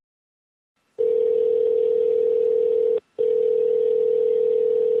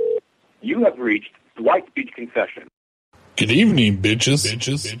You have reached Dwight Beach Concession. Good evening, bitches. Man,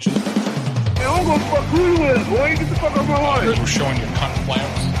 I'm gonna fuck who you is, boy. Get the fuck out of my life. We're showing your cunt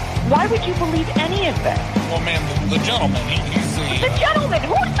flaps. Why would you believe any of that? Well, ma'am, the gentleman, he's the... The gentleman?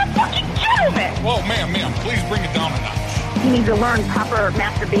 Who's the fucking gentleman? Well, ma'am, please bring it down a notch. You need to learn proper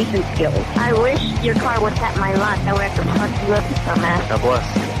masturbation skills. I wish your car was at my lot. I would have to fuck you up, dumbass. God bless.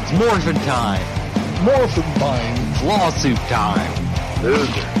 It's morphin' time. Lawsuit time.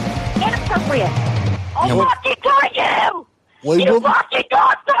 Loser. Inappropriate. I'll Yeah, fucking kill you! Wait, You what? fucking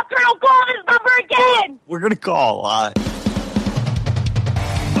cocksucker! Don't call this number again! We're gonna call.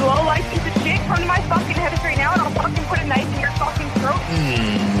 You all like piece of shit? Come to my fucking head right now and I'll fucking put a knife in your fucking throat.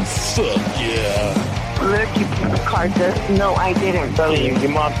 Fuck yeah. Look, you piece of carcass. No, I didn't. Your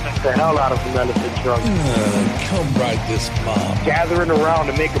mom took the hell out of some elephant drunk. Come ride this mom. Gathering around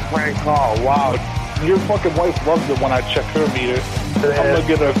to make a prank call. Wow. Your fucking wife loves it when I check her meter.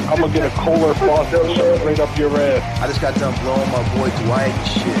 I'm gonna get a Kohler faucet shoved right up your ass. I just got done blowing my boy Dwight and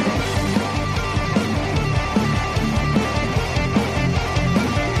shit.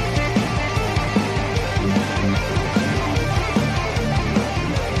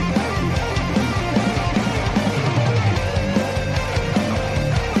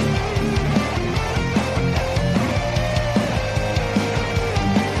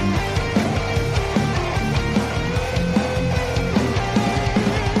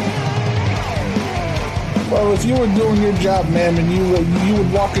 Well, if you were doing your job, ma'am, and you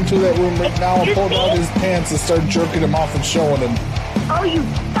would walk into that room right now and pull down his pants and start jerking him off and showing him. Oh, you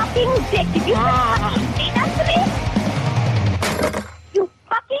fucking dick! Did you fucking say that to me? You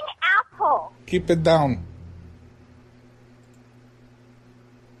fucking asshole! Keep it down.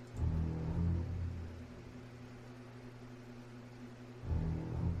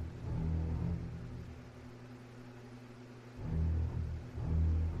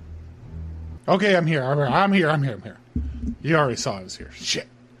 Okay, I'm here. I'm here. You already saw I was here. Shit.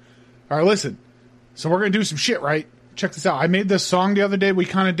 All right, listen. So we're going to do some shit, right? Check this out. I made this song the other day. We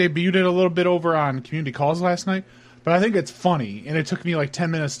kind of debuted it a little bit over on Community Calls last night. But I think it's funny, and it took me like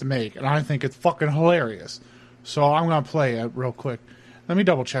 10 minutes to make, and I think it's fucking hilarious. So I'm going to play it real quick. Let me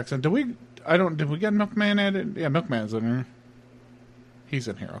double check something. Did we get Milkman added? Yeah, Milkman's in here. He's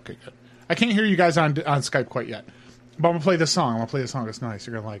in here. Okay, good. I can't hear you guys on Skype quite yet. But I'm going to play this song. It's nice.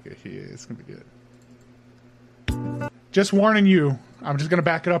 You're going to like it. It's going to be good. Just warning you. I'm just going to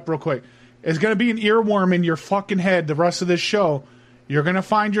back it up real quick. It's going to be an earworm in your fucking head the rest of this show. You're going to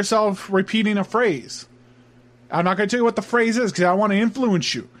find yourself repeating a phrase. I'm not going to tell you what the phrase is because I want to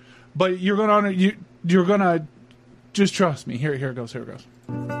influence you. But you're going to just trust me. Here it goes.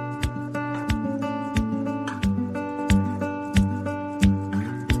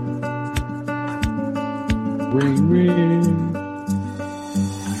 Ring, ring.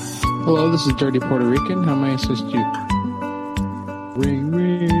 Hello, this is Dirty Puerto Rican. How may I assist you? Ring,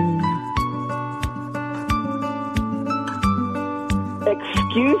 ring.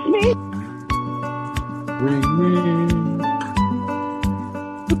 Excuse me? Ring, ring.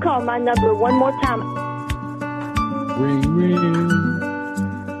 You call my number one more time. Ring, ring.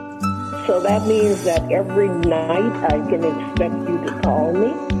 So that means that every night I can expect you to call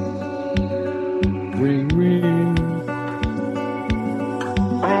me? Ring, ring.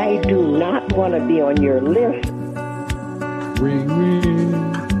 I do not want to be on your list. Ring, ring.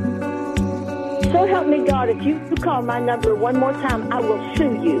 So help me God, if you call my number one more time, I will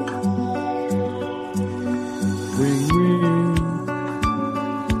sue you. Ring, ring.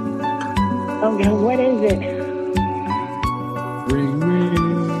 Okay, what is it? Ring, ring.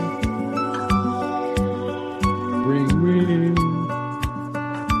 Ring, ring.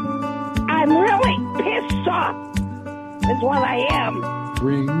 I'm really pissed off. That's what I am.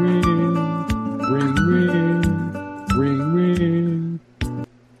 Ring, ring. Ring, ring. Ring, ring.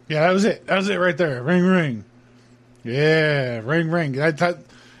 Yeah, that was it. That was it right there. Ring, ring. Yeah, ring, ring. I got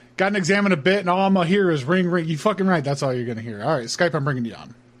an exam in a bit, and all I'm going to hear is ring, ring. You fucking right. That's all you're going to hear. All right, Skype, I'm bringing you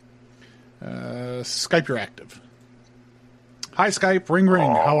on. Skype, you're active. Hi, Skype. Ring, ring.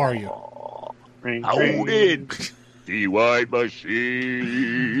 How are you? Ring, Hold it. DY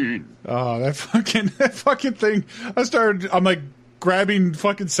machine. Oh, that fucking thing. I'm like grabbing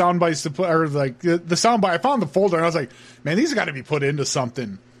fucking sound bites to put, or like the sound bite. I found the folder and I was like, man, these got to be put into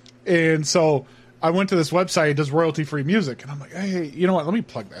something. And so I went to this website. It does royalty free music, and I'm like, hey, you know what? Let me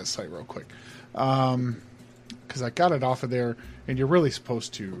plug that site real quick, because I got it off of there. And you're really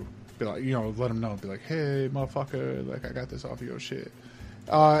supposed to be like, let them know, be like, hey, motherfucker, like I got this off of your shit.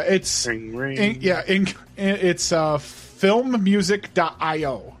 It's ring, ring. It's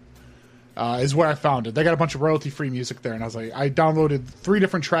filmmusic.io. is where I found it. They got a bunch of royalty-free music there, and I was like, I downloaded 3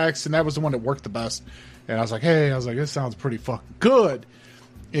 different tracks, and that was the one that worked the best. And I was like, hey, this sounds pretty fucking good.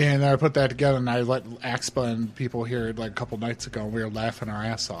 And I put that together, and I let Axpa and people hear it like a couple nights ago, and we were laughing our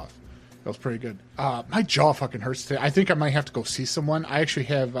ass off. It was pretty good. My jaw fucking hurts today. I think I might have to go see someone. I actually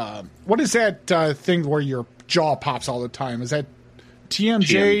have, what is that thing where your jaw pops all the time? Is that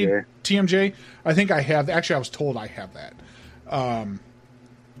TMJ? TMJ? I think I have. Actually, I was told I have that.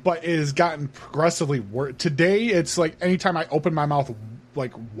 But it has gotten progressively worse. Today, it's like anytime I open my mouth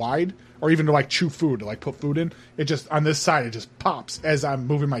like wide, or even to like chew food, to like put food in, it just, on this side, it just pops as I'm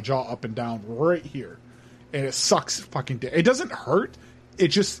moving my jaw up and down right here. And it sucks fucking day. It doesn't hurt.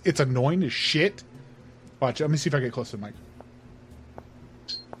 It's annoying as shit. Watch, let me see if I get close to the mic.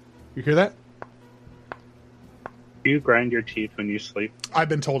 You hear that? Do you grind your teeth when you sleep? I've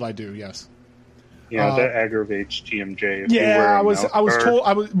been told I do, yes. Yeah, that aggravates TMJ. Yeah, I was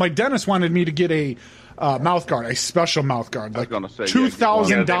told, my dentist wanted me to get a mouth guard, a special mouth guard, like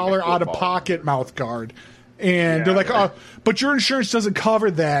 $2,000 out of pocket mouth guard. And they're like, oh, but your insurance doesn't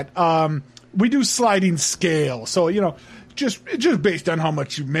cover that. We do sliding scale. So, just based on how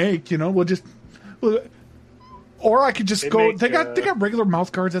much you make, or I could just go. They got regular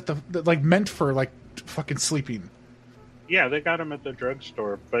mouth guards at the like meant for like fucking sleeping. Yeah, they got them at the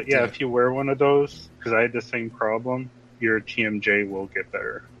drugstore. But yeah, if you wear one of those, because I had the same problem, your TMJ will get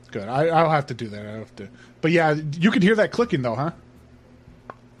better. Good. I'll have to do that. But yeah, you could hear that clicking though, huh?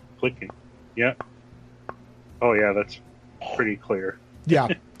 Clicking. Yeah. Oh yeah, that's pretty clear. Yeah,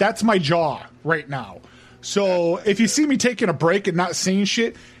 that's my jaw right now. So if you see me taking a break and not saying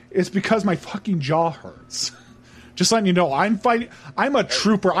shit, it's because my fucking jaw hurts. Just letting you know, I'm fighting. I'm a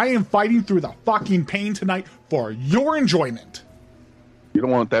trooper. I am fighting through the fucking pain tonight for your enjoyment. You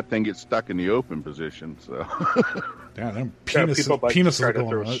don't want that thing get stuck in the open position, so. Yeah, them penises try are to going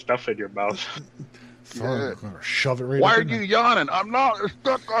throw right. stuff in your mouth. Yeah. Shove it right. Why up are in you there. yawning? I'm not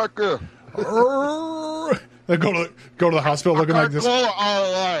stuck like this. They go to the hospital looking like this.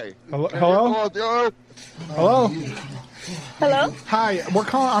 Hello? Hello? Hello? Hi,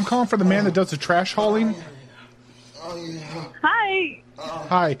 I'm calling for the man that does the trash hauling. Hi.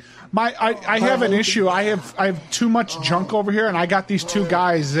 Hi. I have an issue. I have too much junk over here, and I got these 2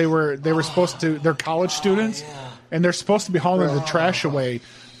 guys. They were supposed to. They're college students, and they're supposed to be hauling the trash away,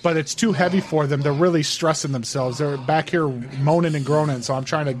 but it's too heavy for them. They're really stressing themselves. They're back here moaning and groaning, so I'm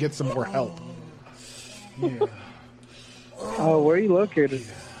trying to get some more help. Where are you located?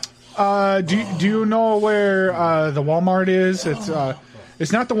 Do you know where the Walmart is?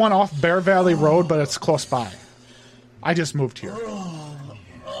 It's not the one off Bear Valley Road, but it's close by. I just moved here.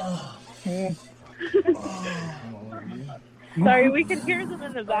 Sorry, we can hear them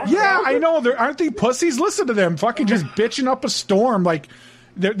in the background. Yeah, I know. Aren't they pussies? Listen to them, fucking just bitching up a storm. Like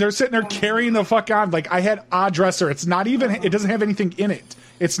they're sitting there carrying the fuck on. Like I had a dresser. It's not even. It doesn't have anything in it.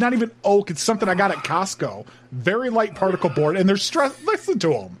 It's not even oak. It's something I got at Costco. Very light particle board, and they're stressed. Listen to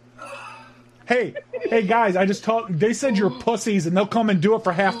them. Hey guys! I just told. They said you're pussies, and they'll come and do it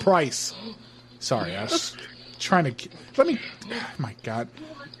for half price. Sorry, I was trying to. Let me. Oh my God.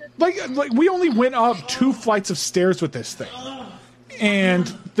 Like we only went up 2 flights of stairs with this thing, and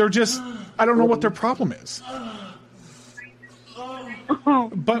they're just. I don't know what their problem is.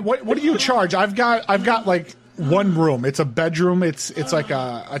 But what do you charge? I've got like 1 room. It's a bedroom. It's like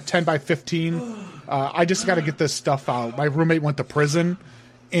a 10 by 15. I just got to get this stuff out. My roommate went to prison,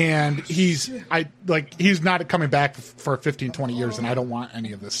 and he's not coming back for 15, 20 years, and I don't want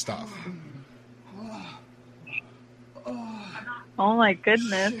any of this stuff. Oh my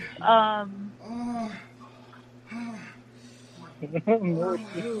goodness.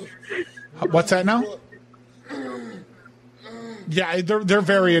 What's that now? Yeah, they're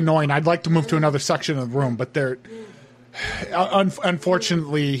very annoying. I'd like to move to another section of the room, but they're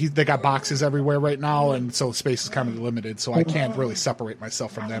unfortunately they got boxes everywhere right now, and so space is kind of limited. So I can't really separate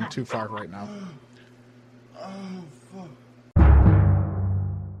myself from them too far right now.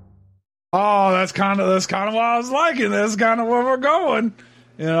 Oh, that's kind of what I was liking. That's kind of where we're going.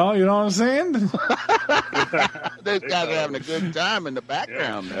 You know what I'm saying? Those guys are having a good time in the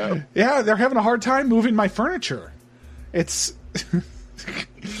background, though. Yeah, they're having a hard time moving my furniture. It's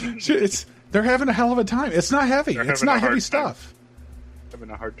they're having a hell of a time. It's not heavy. It's not heavy stuff.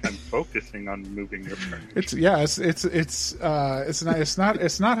 Having a hard time focusing on moving your furniture. It's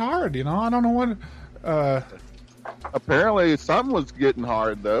not hard. I don't know what. Apparently, something was getting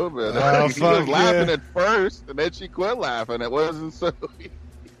hard though. But she was laughing at first, and then she quit laughing. It wasn't so.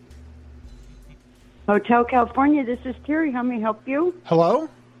 Hotel California. This is Terry. How may I help you? Hello.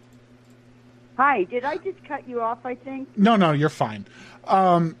 Hi, did I just cut you off, I think? No, you're fine.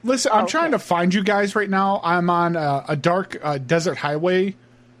 Listen, I'm trying to find you guys right now. I'm on a dark desert highway.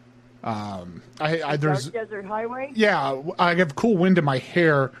 There's Dark Desert Highway? Yeah, I have cool wind in my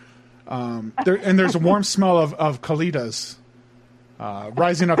hair. There's a warm smell of colitas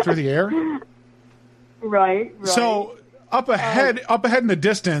rising up through the air. Right. So up ahead in the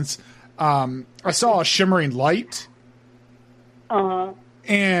distance, I saw a shimmering light.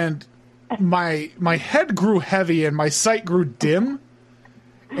 And my head grew heavy and my sight grew dim,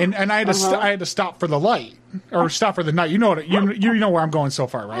 and I had to I had to stop for the light or stop for the night. You know what you know where I'm going so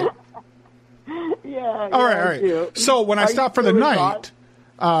far, right? Yeah. All right. So when I stopped for the night,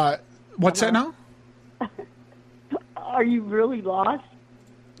 what's that now? Are you really lost?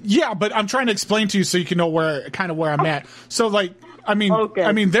 Yeah, but I'm trying to explain to you so you can know where I'm at. So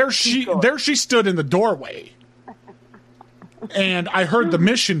there she stood in the doorway, and I heard the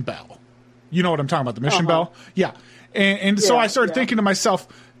mission bell. You know what I'm talking about, the mission bell? Yeah. And so I started thinking to myself,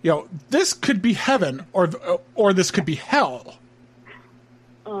 this could be heaven or this could be hell.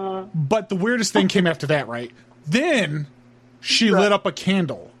 But the weirdest thing came after that, right? Then she lit up a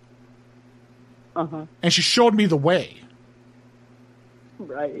candle. And she showed me the way.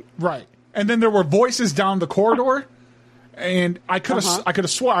 Right. And then there were voices down the corridor, and I could have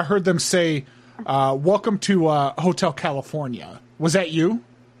swore I heard them say, "Welcome to Hotel California." Was that you?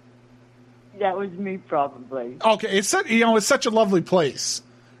 That was me, probably. Okay, it's such a lovely place.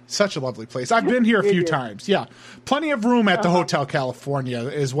 Such a lovely place. I've been here a few times. Yeah, plenty of room at the Hotel California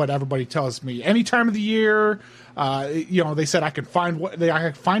is what everybody tells me. Any time of the year, they said I could find I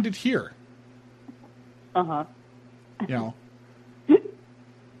could find it here. I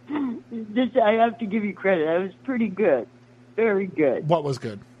have to give you credit. That was pretty good. Very good. What was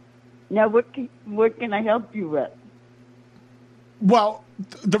good? Now, what can I help you with? Well,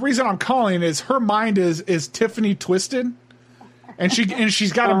 the reason I'm calling is her mind is Tiffany twisted, and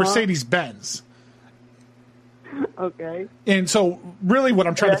she's got a Mercedes Benz. Okay. And so, really, what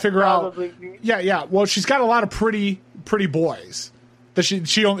I'm trying to figure out, yeah. Well, she's got a lot of pretty boys that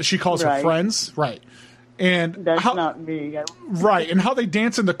she calls her friends, right? And that's not me. Right, and how they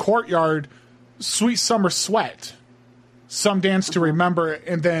dance in the courtyard, Sweet Summer Sweat. Some dance to remember,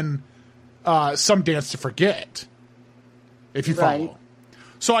 and then some dance to forget. If you follow.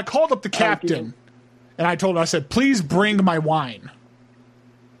 So I called up the captain, and I told him, I said, please bring my wine.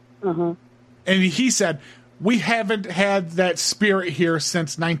 And he said, we haven't had that spirit here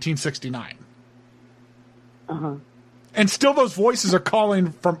since 1969. And still those voices are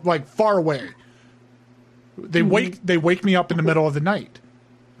calling from like far away. They wake me up in the middle of the night.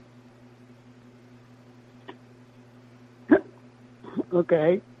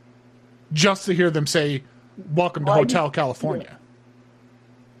 Okay. Just to hear them say, "Welcome to Hotel California."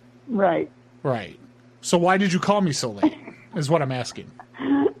 Right. So why did you call me so late? Is what I'm asking.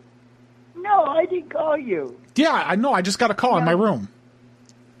 No, I didn't call you. Yeah, I know. I just got a call in my room.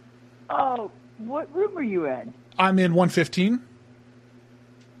 Oh, what room are you in? I'm in 115.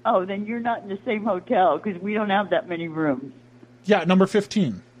 Oh, then you're not in the same hotel because we don't have that many rooms. Yeah, number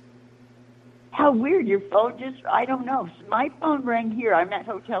 15. How weird. Your phone just, I don't know. My phone rang here. I'm at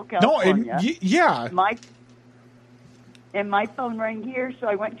Hotel California. No, yeah. My phone rang here, so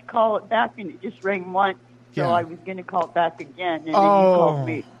I went to call it back, and it just rang once. So I was going to call it back again, and then you called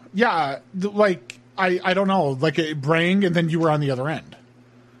me. Yeah, like, I don't know. Like, it rang, and then you were on the other end.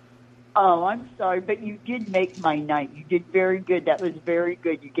 Oh, I'm sorry, but you did make my night. You did very good. That was very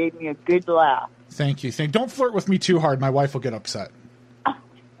good. You gave me a good laugh. Thank you. Don't flirt with me too hard. My wife will get upset.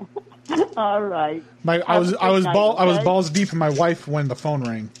 All right. I was balls deep in my wife when the phone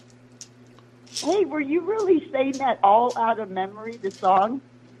rang. Hey, were you really saying that all out of memory? The song?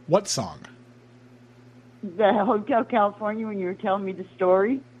 What song? The Hotel California when you were telling me the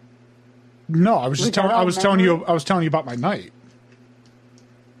story. No, I was just telling. I was telling you about my night.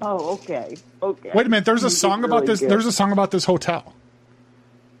 Oh, okay. Wait a minute. There's a song about this. There's a song about this hotel.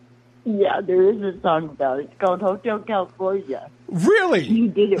 Yeah, there is a song about it. It's called Hotel California. Really? You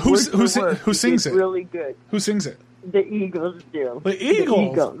did it. Who sings it? Really good. Who sings it? The Eagles do. The Eagles?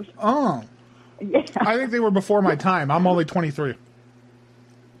 The Eagles. Oh. Yeah. I think they were before my time. I'm only 23.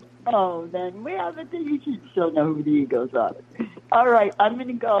 Oh, then, but then you should still know who the Eagles are. All right, I'm going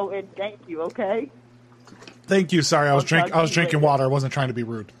to go, and thank you, okay? Thank you. Sorry, I was drinking water. I wasn't trying to be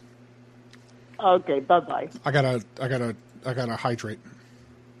rude. Okay, bye-bye. I gotta hydrate.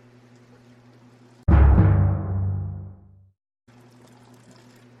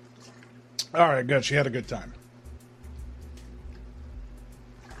 All right, good. She had a good time.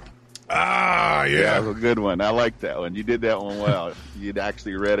 Oh, yeah. That was a good one. I like that one. You did that one well. You'd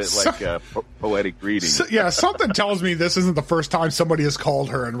actually read it like a poetic reading. Something tells me this isn't the first time somebody has called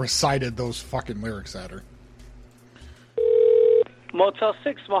her and recited those fucking lyrics at her. Motel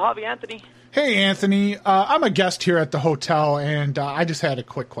 6, Mojave Anthony. Hey, Anthony. I'm a guest here at the hotel, and I just had a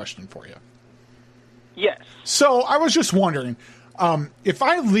quick question for you. Yes. So I was just wondering, if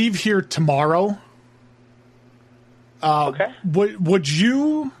I leave here tomorrow, okay, would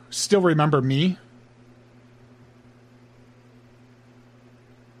you still remember me?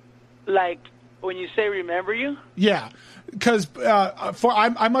 Like, when you say remember you? Yeah, because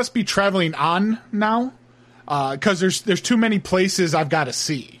I must be traveling on now, because there's too many places I've got to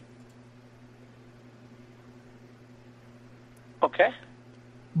see. Okay.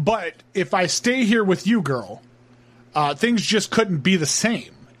 But if I stay here with you, girl, things just couldn't be the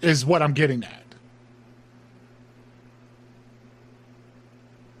same, is what I'm getting at.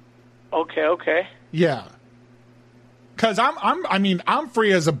 Okay. Yeah. Because I'm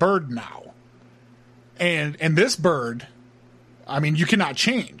free as a bird now. And this bird, I mean, you cannot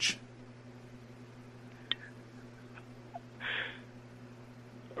change.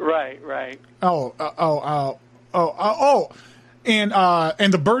 Right. Oh. And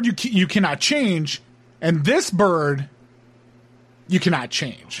the bird you cannot change, and this bird you cannot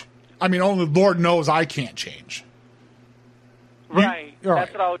change. I mean, only Lord knows I can't change. Right.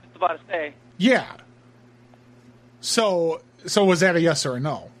 That's what I was just about to say. Yeah. So was that a yes or a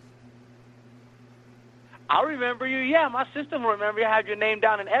no? I'll remember you. Yeah, my system will remember you. I have your name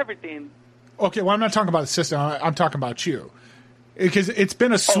down and everything. Okay, well, I'm not talking about the system. I'm talking about you, because it's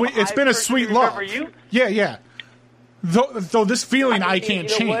been a sweet. It's been a sweet love. Remember you? Yeah. Though this feeling I can't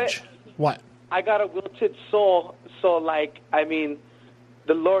change. What? I got a wilted soul, so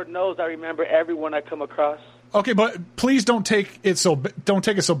the Lord knows I remember everyone I come across. Okay, but please don't take it so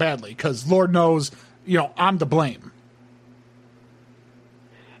badly, because Lord knows, I'm to blame.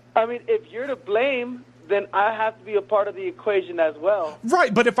 I mean, if you're to blame, then I have to be a part of the equation as well.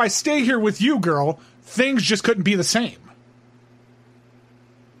 Right, but if I stay here with you, girl, things just couldn't be the same.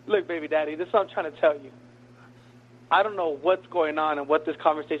 Look, baby daddy, this is what I'm trying to tell you. I don't know what's going on and what this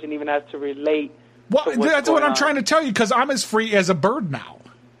conversation even has to relate. Well, that's what I'm trying to tell you, because I'm as free as a bird now.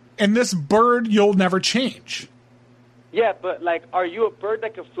 And this bird, you'll never change. Yeah, but are you a bird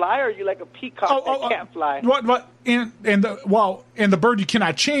that can fly, or are you like a peacock that can't fly? What? And the bird you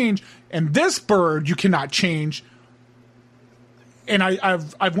cannot change, and this bird you cannot change. And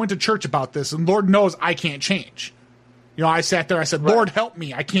I've went to church about this, and Lord knows I can't change. I sat there, I said, right. Lord help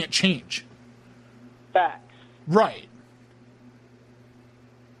me, I can't change. Facts. Right.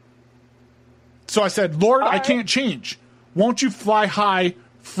 So I said, Lord, I right. can't change. Won't you fly high,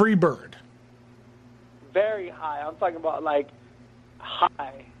 free bird? Very high. I'm talking about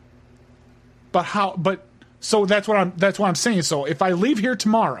high. But how? But so that's what I'm saying. So if I leave here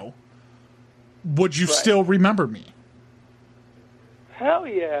tomorrow, would you still remember me? Hell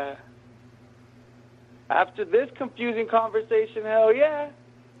yeah. After this confusing conversation, hell yeah.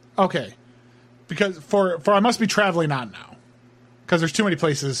 Okay. Because for I must be traveling on now, because there's too many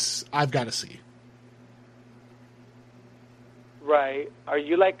places I've got to see. Right. Are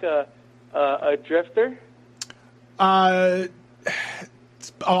you like a drifter? A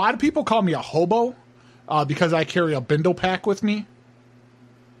lot of people call me a hobo because I carry a bindle pack with me.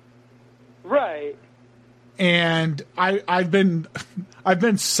 Right. And I've been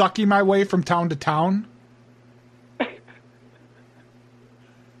sucking my way from town to town.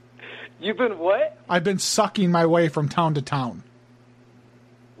 You've been what? I've been sucking my way from town to town.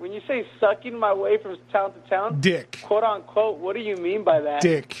 When you say sucking my way from town to town? Dick. Quote unquote, what do you mean by that?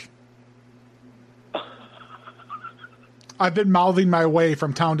 Dick. I've been mouthing my way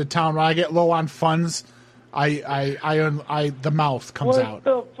from town to town. When I get low on funds, the mouth comes out. What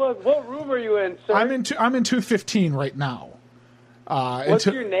the fuck? What room are you in, sir? I'm in 215 right now. What's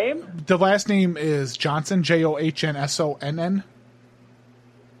your name? The last name is Johnson, Johnsonn.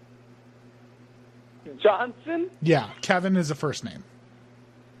 Johnson? Yeah, Kevin is the first name.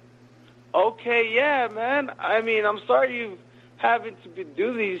 Okay, yeah, man. I mean, I'm sorry you having to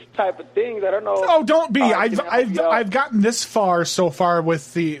do these type of things. I don't know. Oh, don't be. I've gotten this far so far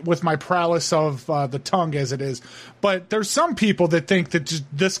with my prowess of the tongue as it is, but there's some people that think that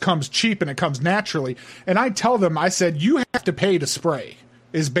this comes cheap and it comes naturally. And I tell them, I said, you have to pay to spray.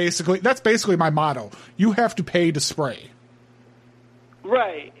 That's basically my motto. You have to pay to spray.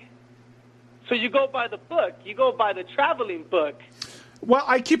 Right. So you go by the book. You go by the traveling book. Well,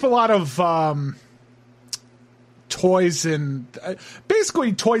 I keep a lot of toys and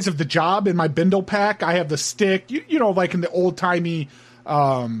basically toys of the job in my bindle pack. I have the stick, like in the old timey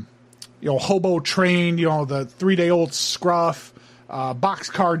hobo trained, the 3-day-old scruff,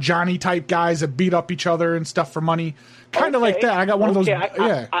 boxcar Johnny type guys that beat up each other and stuff for money. Kind of like that. I got one of those.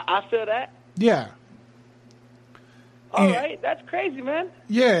 I feel that. Yeah. All right, that's crazy, man.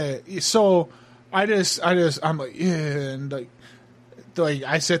 Yeah. So I'm like, yeah, and like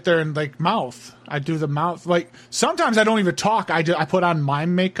I sit there and like mouth. I do the mouth. Like sometimes I don't even talk. I put on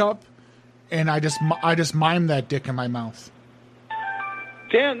mime makeup, and I just mime that dick in my mouth.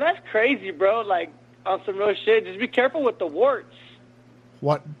 Damn, that's crazy, bro. Like on some real shit. Just be careful with the warts.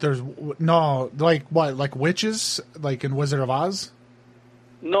 What? There's no like what? Like witches? Like in Wizard of Oz?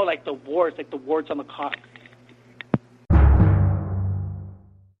 No, like the warts on the cock.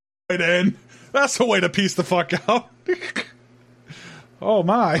 Right in. That's a way to piece the fuck out. Oh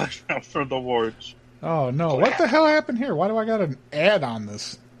my! For the warts. Oh no! What the hell happened here? Why do I got an ad on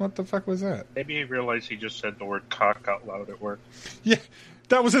this? What the fuck was that? Maybe he realized he just said the word cock out loud at work. Yeah,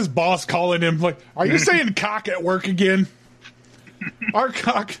 that was his boss calling him. Like, are you saying cock at work again? Our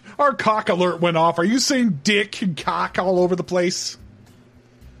cock alert went off. Are you saying dick and cock all over the place?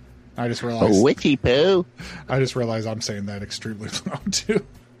 I just realized. Witchy poo. I just realized I'm saying that extremely loud too.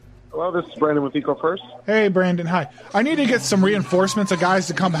 Hello, this is Brandon with Eco First. Hey, Brandon. Hi. I need to get some reinforcements of guys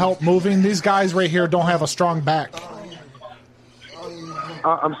to come help moving. These guys right here don't have a strong back.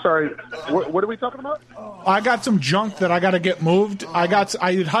 I'm sorry. What are we talking about? I got some junk that I got to get moved. I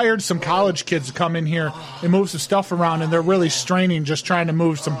had hired some college kids to come in here and move some stuff around, and they're really straining just trying to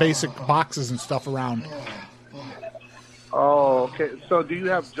move some basic boxes and stuff around. Oh, okay. So do you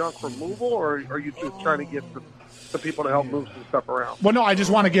have junk removal, or are you just trying to get the people to help move some stuff around? Well, no, I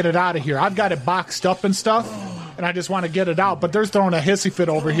just want to get it out of here. I've got it boxed up and stuff, and I just want to get it out. But they're throwing a hissy fit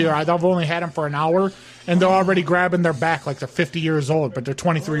over here. I've only had them for an hour, and they're already grabbing their back like they're 50 years old, but they're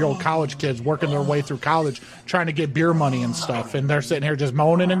 23-year-old college kids working their way through college, trying to get beer money and stuff, and they're sitting here just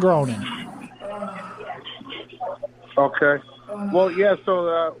moaning and groaning. Okay. Well, yeah,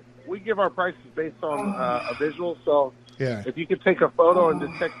 so we give our prices based on a visual, so yeah. If you could take a photo and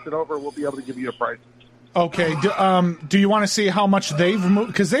just text it over, we'll be able to give you a price. Okay. Do you want to see how much they've moved?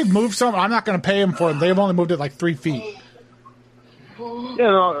 Because they've moved some. I'm not going to pay them for it. They've only moved it like 3 feet. Yeah,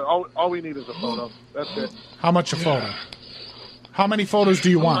 no, all we need is a photo. That's it. How much a photo? How many photos do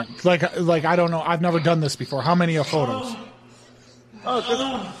you want? Like I don't know. I've never done this before. How many photos? Oh,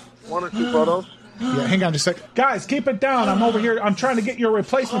 just 1 or 2 photos. Yeah, hang on just a sec. Guys, keep it down. I'm over here. I'm trying to get your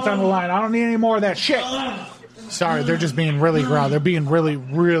replacements on the line. I don't need any more of that shit. Sorry, they're just being really growl. They're being really,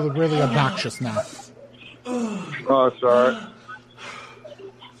 really, really obnoxious now. Oh, sorry.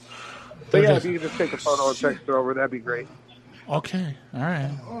 But yeah, if you could just take a photo and text it over, that'd be great. Okay, all right.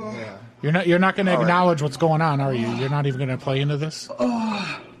 Yeah. You're not going to acknowledge what's going on, are you? You're not even going to play into this.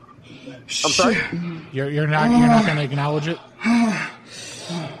 I'm sorry. You're not going to acknowledge it.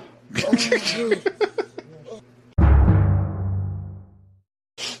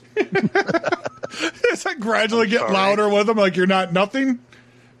 It's like gradually get louder with them, like you're not nothing.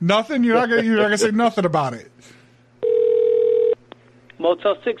 Nothing. You're not gonna say nothing about it.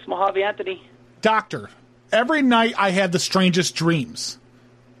 Motel 6, Mojave Anthony. Doctor, every night I had the strangest dreams.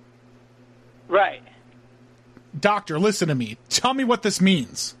 Right. Doctor, listen to me. Tell me what this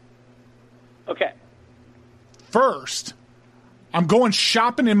means. Okay. First, I'm going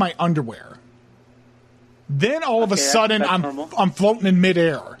shopping in my underwear. Then all of a sudden, I'm floating in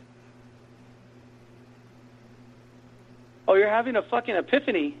midair. Oh, you're having a fucking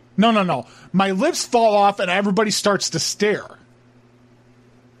epiphany. No. My lips fall off and everybody starts to stare.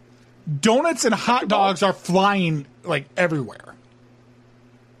 Donuts and hot dogs are flying like everywhere.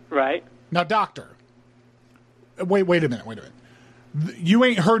 Right. Now, doctor, wait a minute. You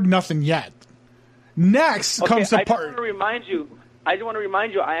ain't heard nothing yet. Next comes the part. I just want to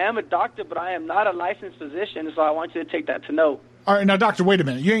remind you, I am a doctor, but I am not a licensed physician, so I want you to take that to note. All right, now, doctor, wait a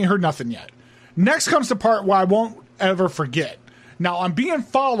minute. You ain't heard nothing yet. Next comes the part where I won't ever forget. Now, I'm being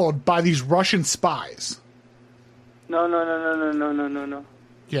followed by these Russian spies. No.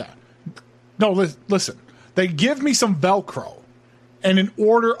 Yeah. No, listen. They give me some Velcro and an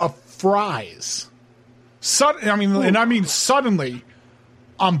order of fries. Suddenly,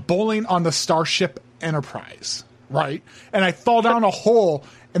 I'm bowling on the Starship Enterprise, right? And I fall down a hole,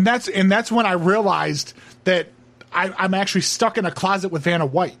 and that's when I realized that I'm actually stuck in a closet with Vanna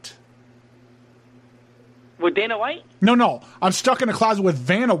White. With Dana White? No. I'm stuck in a closet with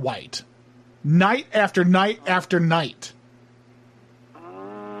Vanna White. Night after night after night.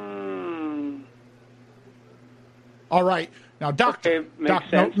 All right. Now, doctor.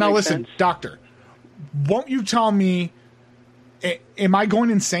 Okay, listen, doctor. Won't you tell me, am I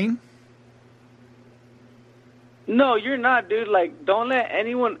going insane? No, you're not, dude. Like, don't let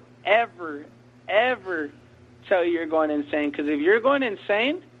anyone ever tell you you're going insane. Because if you're going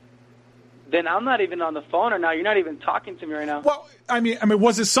insane, then I'm not even on the phone right now. You're not even talking to me right now. Well, I mean,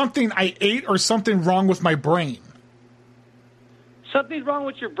 was it something I ate or something wrong with my brain? Something's wrong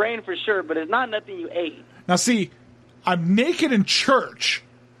with your brain for sure, but it's not nothing you ate. Now, see, I'm naked in church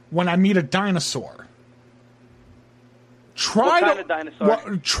when I meet a dinosaur. What kind of dinosaur?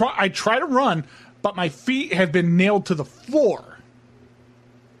 Well, I try to run, but my feet have been nailed to the floor.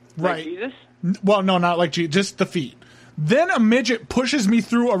 Like Right. Jesus? Well, no, not like Jesus, just the feet. Then a midget pushes me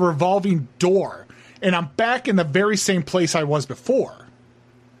through a revolving door, and I'm back in the very same place I was before.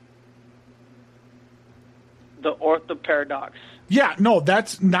 The ortho paradox. Yeah, no,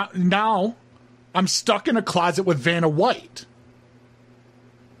 that's not. Now I'm stuck in a closet with Vanna White.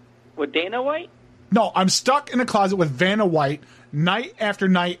 With Dana White? No, I'm stuck in a closet with Vanna White night after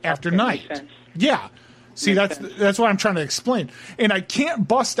night after night. Makes sense. Yeah. See, that's what I'm trying to explain. And I can't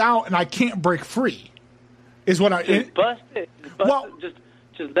bust out and I can't break free. Is what I Just bust it.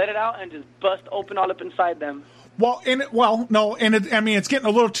 Just let it out and just bust open all up inside them. It's getting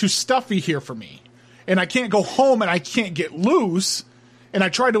a little too stuffy here for me. And I can't go home and I can't get loose. And I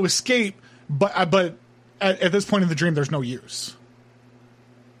try to escape, but at this point in the dream, there's no use.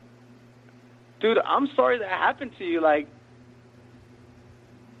 Dude, I'm sorry that happened to you. Like,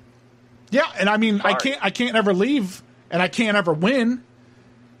 yeah, and I mean, sorry. I can't ever leave, and I can't ever win.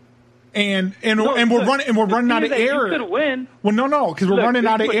 And we're running out of air. You could win. Well, no, because we're running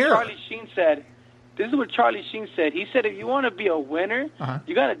out of air. Charlie Sheen said. This is what Charlie Sheen said. He said if you want to be a winner,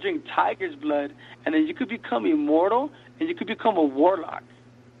 you got to drink tiger's blood, and then you could become immortal, and you could become a warlock.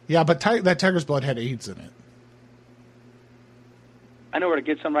 Yeah, but that tiger's blood had AIDS in it. I know where to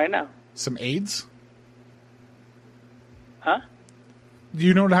get some right now. Some AIDS? Huh? Do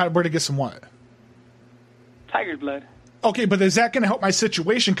you know where to get some what? Tiger's blood. Okay, but is that going to help my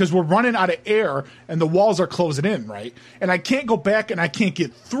situation? Because we're running out of air and the walls are closing in, right? And I can't go back and I can't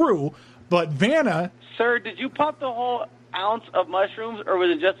get through. But Vanna... Sir, did you pop the whole ounce of mushrooms or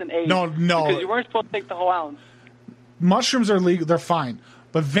was it just an eighth? No. Because you weren't supposed to take the whole ounce. Mushrooms are legal. They're fine.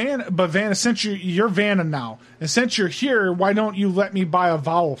 But Vanna, since you're Vanna now, and since you're here, why don't you let me buy a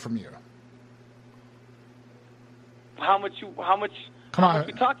vowel from you? How much Come on.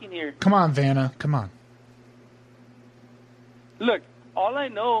 we talking here? Come on, Vanna. Come on. Look, all I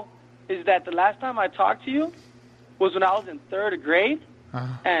know is that the last time I talked to you was when I was in third grade,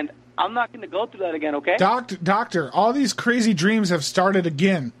 and I'm not going to go through that again, okay? Doctor, all these crazy dreams have started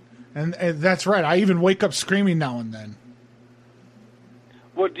again. And that's right. I even wake up screaming now and then.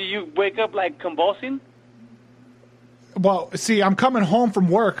 What, do you wake up like convulsing? Well, see, I'm coming home from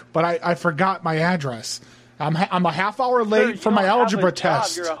work, but I forgot my address. I'm a half hour late for my algebra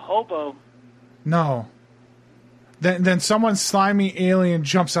test. You're a hobo. No. Then someone slimy alien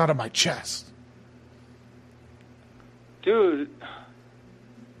jumps out of my chest. Dude.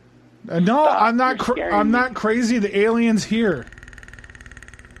 No, I'm not crazy. The alien's here.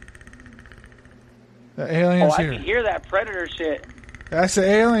 The alien's here. I can hear that Predator shit. That's the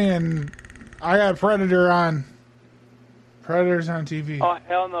alien. I got Predator on. Predator's on TV. Oh,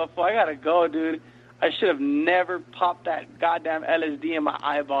 hell no. I gotta go, dude. I should have never popped that goddamn LSD in my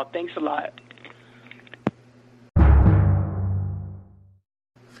eyeball. Thanks a lot.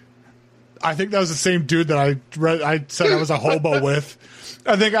 I think that was the same dude that I said I was a hobo with.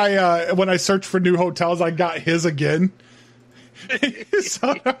 I think when I searched for new hotels, I got his again. he's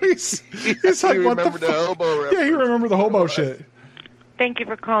like, what the fuck? Yeah, he remembered the hobo shit. Thank you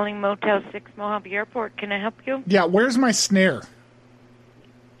for calling Motel 6 Mojave Airport. Can I help you? Yeah, where's my snare?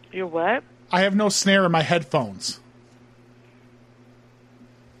 Your what? I have no snare in my headphones.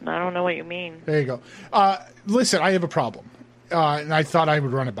 I don't know what you mean. There you go. Listen, I have a problem. And I thought I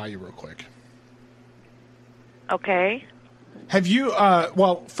would run it by you real quick. Okay. Have you,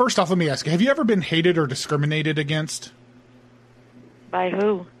 well, first off, let me ask you, have you ever been hated or discriminated against? By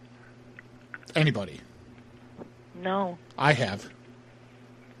who? Anybody. No. I have.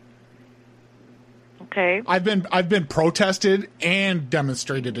 Okay. I've been protested and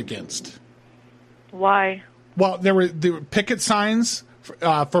demonstrated against. Why? Well, there were picket signs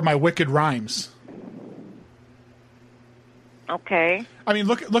for my wicked rhymes. Okay. I mean,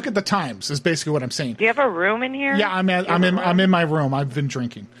 look at the times. Is basically what I'm saying. Do you have a room in here? Yeah, I'm in my room. I've been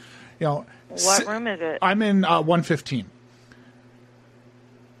drinking. You know. What room is it? I'm in 115.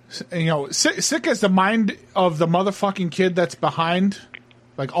 You know, sick as the mind of the motherfucking kid that's behind,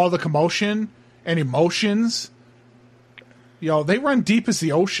 like all the commotion and emotions. You know, they run deep as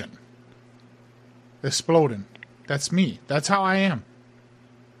the ocean. Exploding. That's me. That's how I am.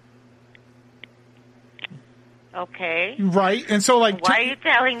 Okay. Right? And so, like... Why are you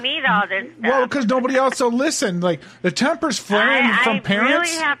telling me all this stuff? Well, because nobody else will listen. Like, the temper's flaring from parents. I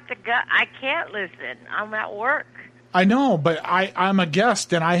really have to go. I can't listen. I'm at work. I know, but I'm a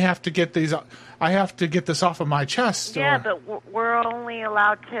guest, and I have to get these... I have to get this off of my chest. Yeah, but we're only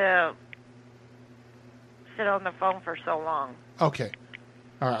allowed to sit on the phone for so long. Okay.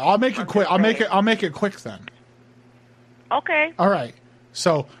 All right. I'll make it quick. I'll make it quick then. Okay. All right.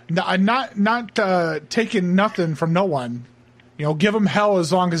 So, I'm not taking nothing from no one. You know, give them hell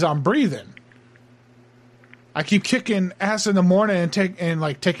as long as I'm breathing. I keep kicking ass in the morning and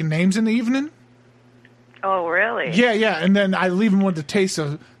taking names in the evening. Oh, really? Yeah, and then I leave them with the taste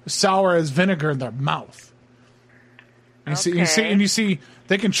of sour as vinegar in their mouth. You see,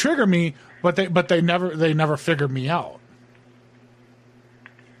 they can trigger me, but they never figure me out.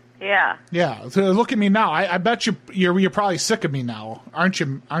 Yeah. Yeah. So look at me now. I bet you're probably sick of me now, aren't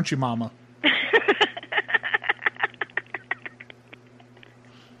you, Mama?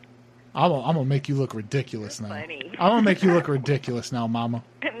 I'm gonna make you look ridiculous now. Funny. I'm gonna make you look ridiculous now, Mama.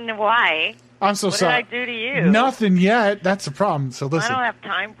 Why? I'm so sorry. What did I do to you? Nothing yet. That's the problem. So listen. I don't have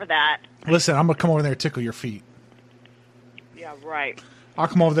time for that. Listen, I'm gonna come over there and tickle your feet. Yeah, right. I'll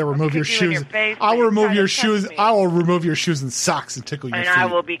come over there, remove your shoes. I'll remove your shoes. I will remove your shoes and socks and tickle your feet. And I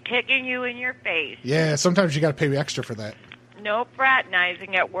will be kicking you in your face. Yeah, sometimes you got to pay me extra for that. No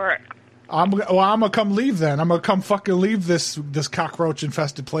fraternizing at work. I'm gonna come leave then. I'm gonna come fucking leave this cockroach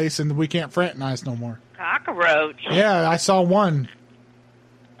infested place, and we can't fraternize no more. Cockroach? Yeah, I saw one.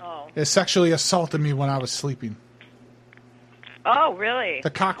 Oh. It sexually assaulted me when I was sleeping. Oh, really? The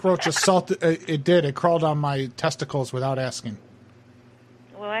cockroach assaulted. It did. It crawled on my testicles without asking.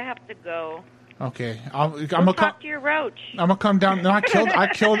 Well, I have to go. Okay, I'm gonna talk to your roach. I'm gonna come down. No, I killed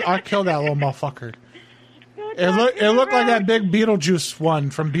that little motherfucker. It looked like that big Beetlejuice one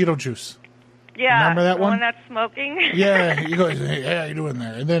from Beetlejuice. Yeah, remember that the one that's smoking. Yeah, he goes, hey, how you doing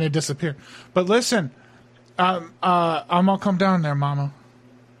there? And then it disappeared. But listen, I'm gonna come down there, Mama.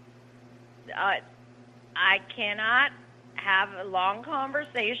 I cannot have a long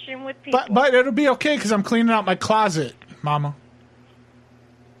conversation with people. But it'll be okay because I'm cleaning out my closet, Mama.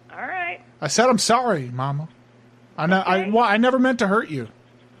 All right. I said I'm sorry, Mama. I never meant to hurt you.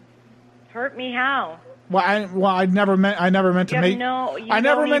 Hurt me how? I never meant to make. No, you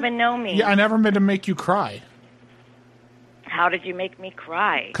don't even know me. Yeah, I never meant to make you cry. How did you make me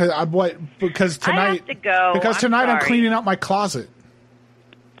cry? Because tonight. I have to go. Because tonight I'm sorry. cleaning out my closet.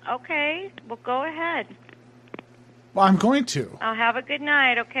 Okay, well go ahead. Well, I'm going to. I'll have a good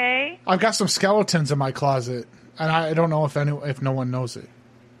night. Okay. I've got some skeletons in my closet, and I don't know if no one knows it.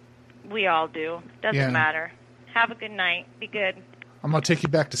 We all do. Doesn't matter. Have a good night. Be good. I'm gonna take you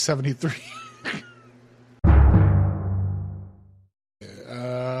back to 73.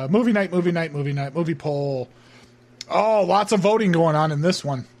 Movie night, movie poll. Oh, lots of voting going on in this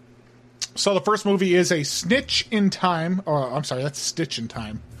one. So the first movie is A Snitch in Time. Oh, I'm sorry, that's Stitch in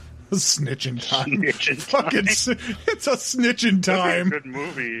Time. Snitch in Time. It's a Snitch in Time. Good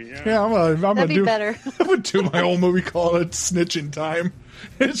movie. Yeah, I'm gonna be better. I'm gonna do my own movie called it Snitch in Time.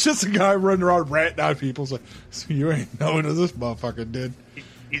 It's just a guy running around ratting on people. It's like, so you ain't know what this motherfucker did.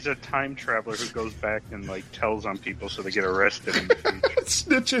 He's a time traveler who goes back and tells on people so they get arrested in the future.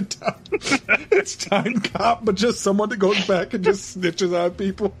 Snitch in Time. It's Time Cop, but just someone that goes back and just snitches on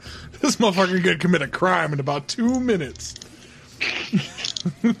people. This motherfucker gonna commit a crime in about 2 minutes.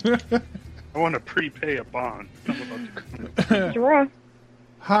 I want to prepay a bond. Sure.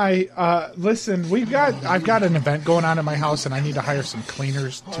 Hi, listen, I've got an event going on at my house, and I need to hire some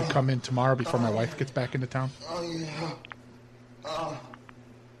cleaners to come in tomorrow before my wife gets back into town.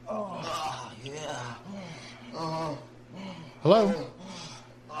 Hello?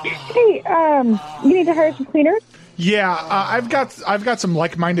 Hey, you need to hire some cleaners? Yeah, I've got some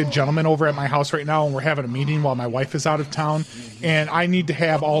like-minded gentlemen over at my house right now, and we're having a meeting while my wife is out of town, and I need to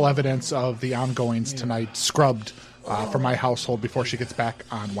have all evidence of the ongoings tonight scrubbed for my household before she gets back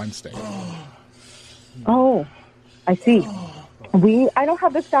on Wednesday. Oh, I see. I don't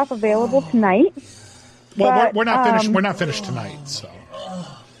have the staff available tonight. Well, but, we're not finished. We're not finished tonight, so.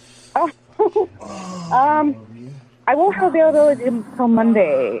 I won't have availability until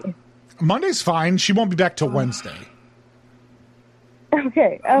Monday. Monday's fine. She won't be back till Wednesday.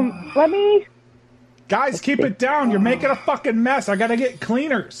 Okay. Let me. Guys, keep it down. You're making a fucking mess. I gotta get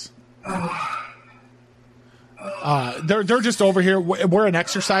cleaners. They're just over here. We're an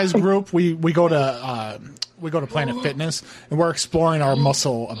exercise group. We go to Planet Fitness, and we're exploring our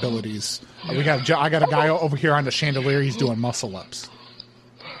muscle abilities. I got a guy over here on the chandelier. He's doing muscle ups.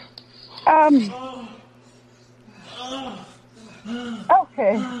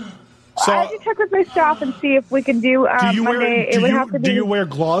 Okay. So, I have to check with my staff and see if we can do, Monday. It would have to be. Do you wear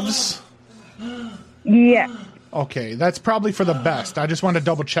gloves? Yeah. Okay, that's probably for the best. I just want to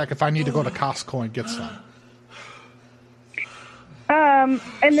double check if I need to go to Costco and get some.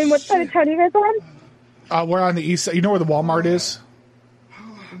 And then what side of town are you guys on? We're on the east side. You know where the Walmart is?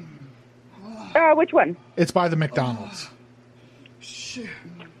 Which one? It's by the McDonald's.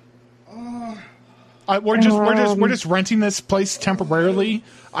 We're just renting this place temporarily.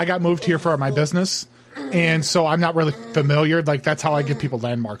 I got moved here for my business, and so I'm not really familiar. Like, that's how I give people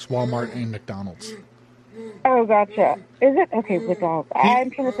landmarks: Walmart and McDonald's. Oh, gotcha. Is it okay? McDonald's. I'm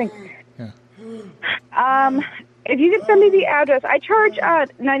trying to think. Yeah. If you could send me the address, I charge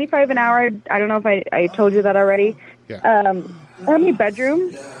 $95 an hour. I don't know if I told you that already. Yeah. How many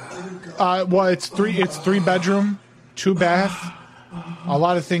bedrooms? Well, it's three bedroom, 2 bath. A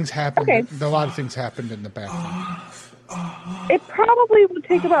lot of things happened. Okay. A lot of things happened in the bathroom. It probably would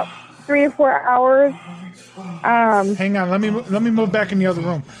take about 3 or 4 hours. Hang on, let me move back in the other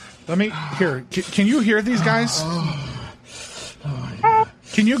room. Can you hear these guys?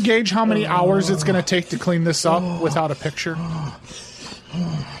 Can you gauge how many hours it's going to take to clean this up without a picture?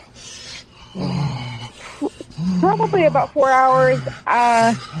 Probably about 4 hours.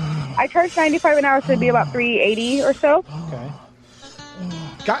 I charge $95 an hour, so it'd be about $380 or so. Okay.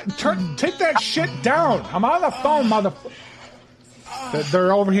 Take that shit down. I'm on the phone,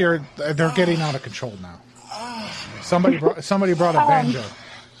 They're over here. They're getting out of control now. Somebody brought a banjo.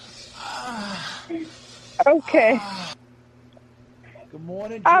 Okay. Good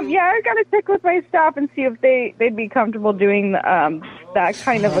morning. Yeah, I gotta check with my staff and see if they'd be comfortable doing that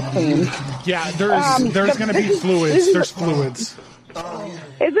kind of a clean. Yeah, there's going to be fluids. There's fluids.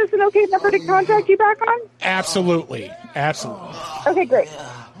 Is this an okay number to contact you back on? Absolutely. Okay, great.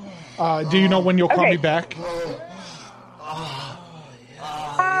 Do you know when you'll call me back?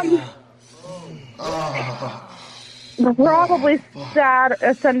 Probably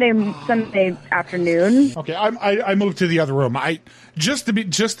Sunday afternoon. Okay, I moved to the other room. Just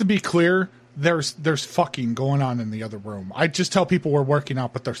to be clear, there's fucking going on in the other room. I just tell people we're working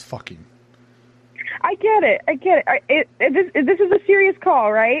out, but there's fucking. I get it. This is a serious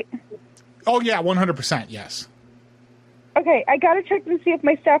call, right? Oh yeah, 100%. Yes. Okay, I gotta check and see if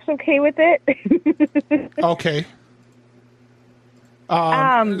my staff's okay with it. Okay.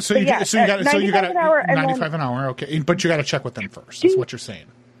 So you got $95 an hour. Okay, but you got to check with them first. Is what you're saying.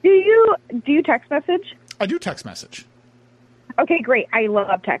 Do you text message? I do text message. Okay, great. I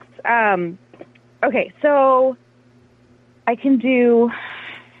love text. Okay, so I can do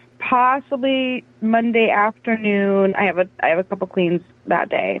possibly Monday afternoon. I have a couple cleans that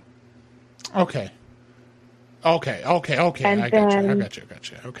day. Okay. And I got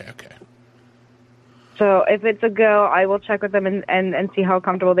you. Okay. So if it's a go, I will check with them and see how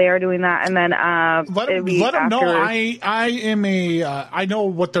comfortable they are doing that, and then let them know I know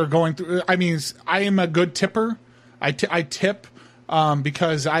what they're going through. I mean, I am a good tipper. I tip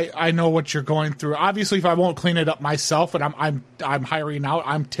because I know what you're going through. Obviously, if I won't clean it up myself and I'm hiring out,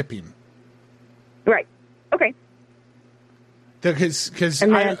 I'm tipping. Right. Okay. Because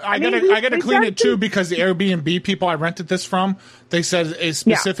I gotta clean it too, because the Airbnb people I rented this from, they said it's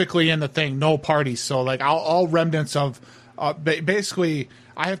specifically in the thing, no parties. So like all remnants of basically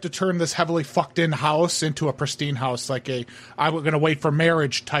I have to turn this heavily fucked in house into a pristine house, like I'm gonna wait for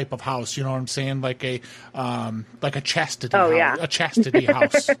marriage type of house. You know what I'm saying? Like a chastity. A chastity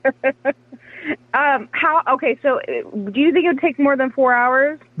house. Okay, so do you think it would take more than 4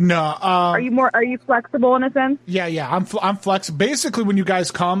 hours? No. Are you flexible in a sense? Yeah. I'm flexible. Basically, when you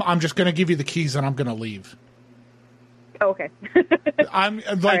guys come, I'm just going to give you the keys and I'm going to leave. Okay. I'm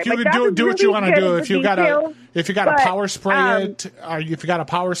like, right, you can do what you want to do. If you got to power spray it, if you got to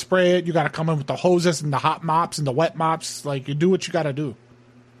power spray it, you got to come in with the hoses and the hot mops and the wet mops. Like, you do what you got to do.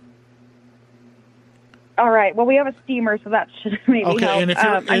 All right. Well, we have a steamer, so that should maybe help. And if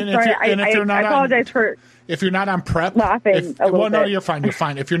you're not, I apologize for. If you're not on prep, laughing a little bit. No, you're fine. You're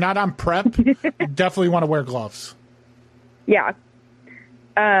fine. If you're not on prep, you definitely want to wear gloves. Yeah.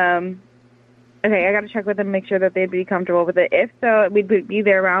 Okay, I got to check with them, make sure that they'd be comfortable with it. If so, we'd be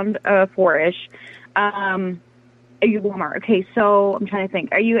there around 4-ish. Are you Walmart? Okay, so I'm trying to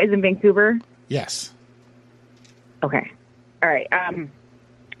think. Are you in Vancouver? Yes. Okay. All right.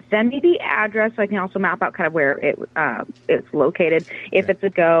 Send me the address so I can also map out kind of where it's located. If it's a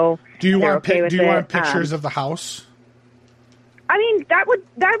go, do you want pictures of the house? I mean, that would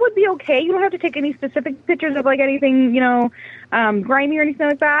be okay. You don't have to take any specific pictures of like anything, grimy or anything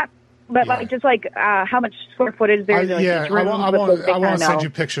like that. But how much square footage there is. I want to send you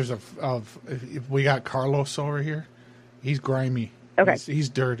pictures of if we got Carlos over here. He's grimy. Okay. He's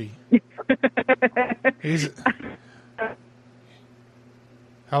dirty. He's.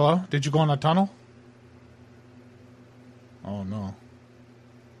 Hello? Did you go in a tunnel? Oh, no.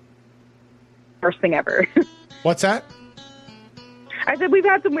 Worst thing ever. What's that? I said we've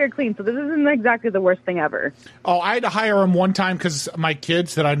had some weird cleans, so this isn't exactly the worst thing ever. Oh, I had to hire him one time because my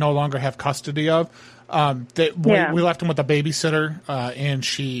kids that I no longer have custody of, we left them with a babysitter, and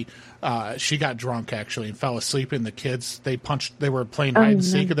she got drunk actually and fell asleep. And the kids they were playing hide and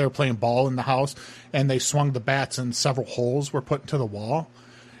seek, and they were playing ball in the house, and they swung the bats, and several holes were put into the wall.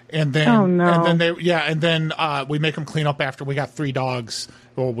 And then, we make them clean up after we got 3 dogs.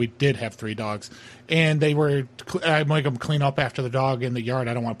 Well, we did have 3 dogs, and I make them clean up after the dog in the yard.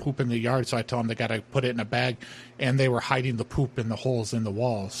 I don't want poop in the yard, so I tell them they got to put it in a bag, and they were hiding the poop in the holes in the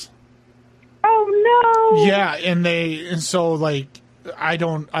walls. Oh no! Yeah, and so like I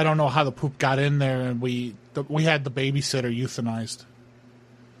don't know how the poop got in there, and we had the babysitter euthanized.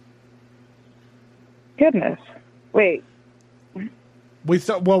 Goodness, wait. We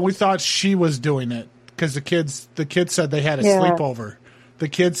thought she was doing it because the kids said they had a sleepover. The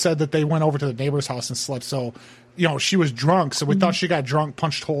kids said that they went over to the neighbor's house and slept. So, she was drunk. So we thought she got drunk,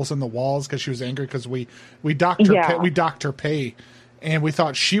 punched holes in the walls because she was angry because we docked her we docked her pay, and we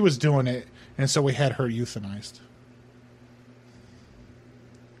thought she was doing it, and so we had her euthanized.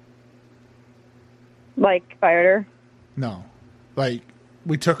 Like fired her? No, like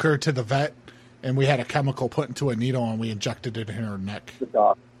we took her to the vet. And we had a chemical put into a needle, and we injected it in her neck. The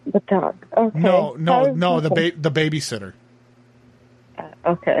dog. Okay. No. The babysitter.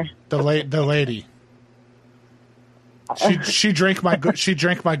 Okay. The lady. She drank my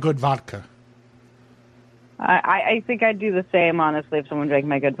good vodka. I think I'd do the same, honestly, if someone drank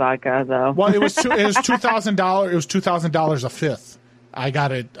my good vodka, though. Well, it was $2,000. It was $2,000 a fifth. I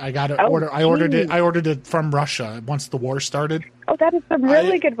got it. I ordered it from Russia once the war started. Oh, that is some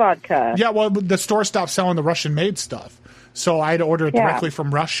really good vodka. Yeah, well, the store stopped selling the Russian-made stuff, so I had to order it directly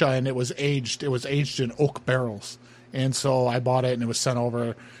from Russia, and it was aged. It was aged in oak barrels, and so I bought it, and it was sent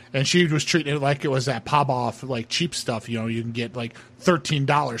over. And she was treating it like it was that Popov, like cheap stuff. You can get like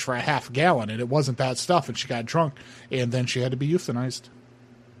 $13 for a half gallon, and it wasn't that stuff. And she got drunk, and then she had to be euthanized.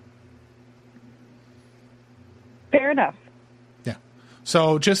 Fair enough.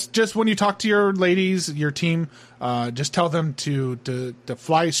 So just when you talk to your ladies, your team, just tell them to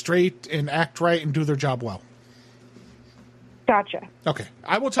fly straight and act right and do their job well. Gotcha. Okay.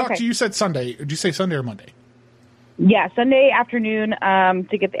 I will talk to you. You said Sunday. Did you say Sunday or Monday? Yeah, Sunday afternoon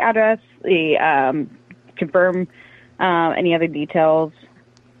to get the address, confirm any other details.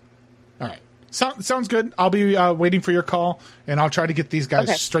 All right. Sounds good. I'll be waiting for your call, and I'll try to get these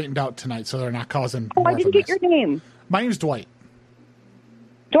guys straighted out tonight so they're not causing more I didn't get your name. My name's Dwight.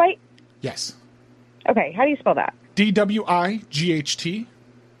 Dwight? Yes. Okay, how do you spell that? DWIGHT.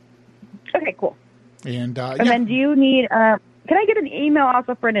 Okay, cool. And then do you need, can I get an email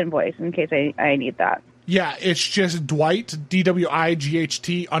also for an invoice in case I need that? Yeah, it's just Dwight,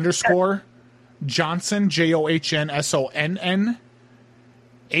 DWIGHT _ Johnson, JOHNSONN,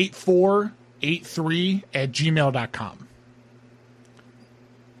 8483 at gmail.com.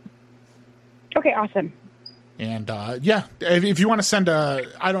 Okay, awesome. And if you want to send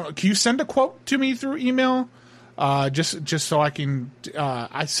can you send a quote to me through email? Just so I can.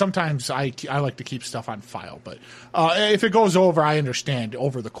 I like to keep stuff on file, but if it goes over, I understand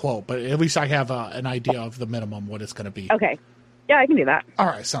over the quote. But at least I have an idea of the minimum what it's going to be. Okay, yeah, I can do that. All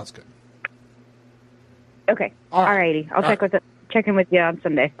right, sounds good. Okay, all righty. I'll check in with you on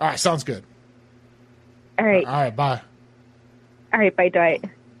Sunday. All right, sounds good. All right. All right, bye. All right, bye, Dwight.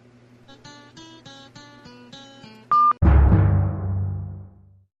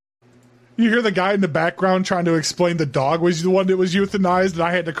 You hear the guy in the background trying to explain the dog was the one that was euthanized, and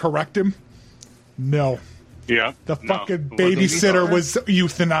I had to correct him? No. Yeah. The fucking babysitter was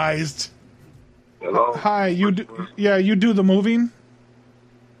euthanized. Hello? Hi, you do the moving?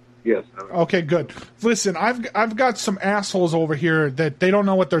 Yes. Okay, good. Listen, I've got some assholes over here that they don't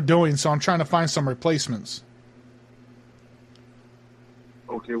know what they're doing, so I'm trying to find some replacements.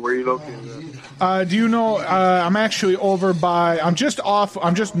 Okay, where are you located? Do you know, I'm actually I'm just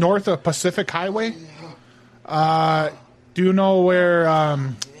north of Pacific Highway. Do you know where,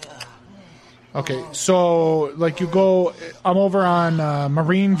 okay, so, like, I'm over on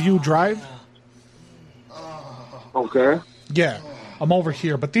Marine View Drive. Okay. Yeah, I'm over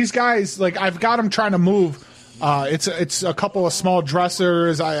here. But these guys, like, I've got them trying to move. It's a couple of small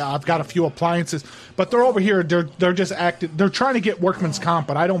dressers. I've got a few appliances, but they're over here. They're just acting. They're trying to get workman's comp,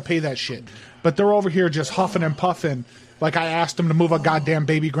 but I don't pay that shit. But they're over here just huffing and puffing, like I asked them to move a goddamn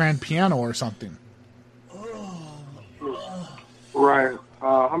baby grand piano or something. Right.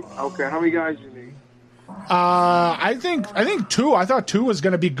 Okay, how many guys you need? I think 2. I thought 2 was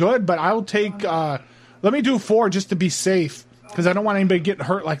going to be good, but I'll take. Let me do 4 just to be safe, because I don't want anybody getting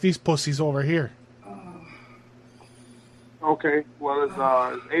hurt like these pussies over here. Okay, well it's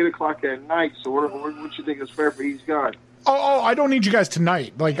 8:00 at night. So what you think is fair for each guy? Oh, I don't need you guys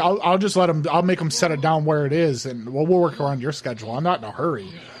tonight. Like I'll just let them. I'll make them set it down where it is, and we'll work around your schedule. I'm not in a hurry.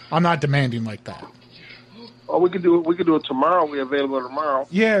 I'm not demanding like that. Oh, we could do it tomorrow. We're available tomorrow.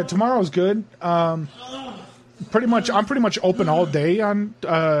 Yeah, tomorrow's good. I'm pretty much open all day on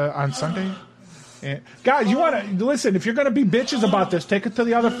Sunday. Yeah. Guys, you want to listen? If you're gonna be bitches about this, take it to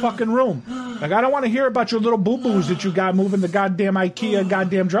the other fucking room. Like I don't want to hear about your little boo boos that you got moving the goddamn IKEA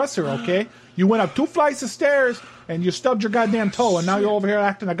goddamn dresser. Okay, you went up 2 flights of stairs and you stubbed your goddamn toe, and now you're over here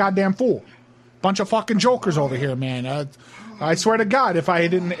acting a goddamn fool. Bunch of fucking jokers over here, man. I swear to God, if I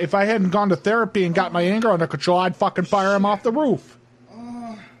hadn't gone to therapy and got my anger under control, I'd fucking fire him off the roof.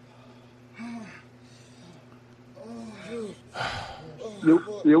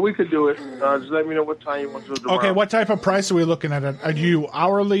 Yeah, we could do it. Just let me know what time you want to do it tomorrow. Okay, what type of price are we looking at? Are you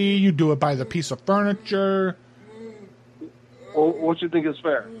hourly? You do it by the piece of furniture? Well, what you think is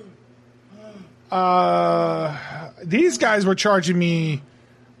fair? These guys were charging me.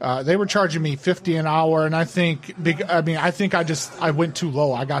 They were charging me $50 an hour, and I think I went too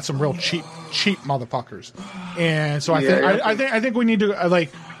low. I got some real cheap motherfuckers, and so I think we need to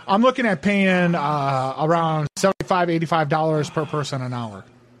I'm looking at paying around $75-$85 per person an hour.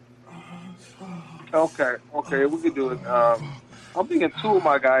 Okay, we can do it. I'm thinking 2 of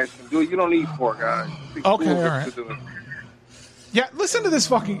my guys can do it. You don't need 4 guys. Okay, all right. Yeah, listen to this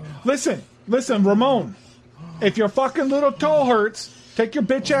fucking... Listen, Ramon. If your fucking little toe hurts, take your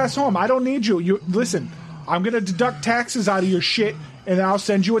bitch ass home. I don't need you. Listen, I'm going to deduct taxes out of your shit, and then I'll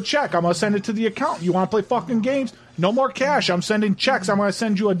send you a check. I'm going to send it to the account. You want to play fucking games? No more cash. I'm sending checks. I'm going to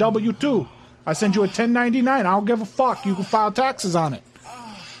send you a W-2. I send you a 1099. I don't give a fuck. You can file taxes on it.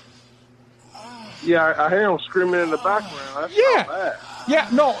 Yeah, I hear him screaming in the background. That's not bad. Yeah,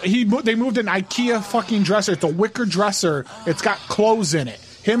 no, they moved an IKEA fucking dresser. It's a wicker dresser. It's got clothes in it.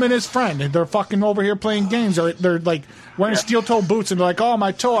 Him and his friend, and they're fucking over here playing games. They're like wearing steel toe boots, and they're like, "Oh,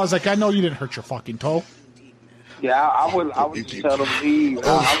 my toe." I was like, "I know you didn't hurt your fucking toe." Yeah, I would just tell them to leave.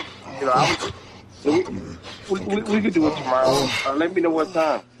 We could do it tomorrow. Let me know what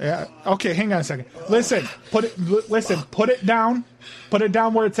time. Yeah. Okay, hang on a second. Listen, put it down. Put it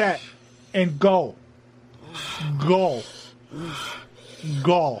down where it's at, and go.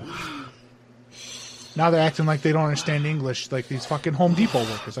 Now they're acting like they don't understand English, like these fucking Home Depot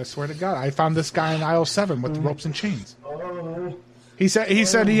workers. I swear to God, I found this guy in aisle 7 with ropes and chains. He said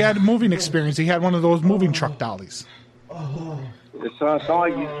he had moving experience. He had one of those moving truck dollies. It sounds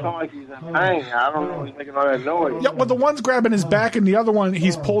like he's in pain. I don't know. He's making all that noise. Yeah, well, the one's grabbing his back, and the other one,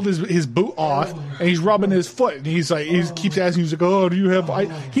 he's pulled his boot off, and he's rubbing his foot. And he keeps asking, he's like, "Oh, do you have ice?"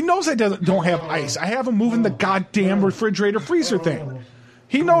 He knows I don't have ice. I have him moving the goddamn refrigerator freezer thing.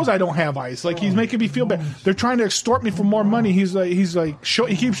 He knows I don't have ice. Like, he's making me feel bad. They're trying to extort me for more money. He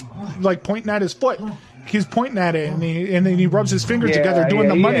keeps like pointing at his foot. He's pointing at it, and then he rubs his fingers together, doing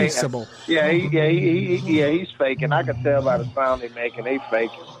the money symbol. He's faking. I can tell by the sound they making. They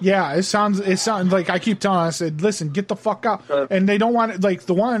faking. Yeah, it sounds like I keep telling. I said, listen, get the fuck out. And they don't want it. Like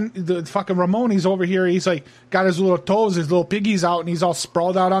the fucking Ramon, he's over here. He's like got his little toes, his little piggies out, and he's all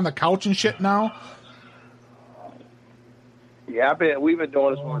sprawled out on the couch and shit now. Yeah, we've been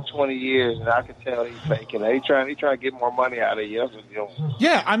doing this for 20 years, and I can tell he's faking. He trying to get more money out of you. That's what he's doing.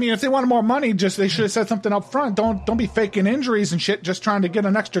 Yeah, I mean, if they wanted more money, they should have said something up front. Don't be faking injuries and shit, just trying to get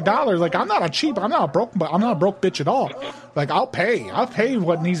an extra dollar. Like, I'm not a broke bitch at all. Like, I'll pay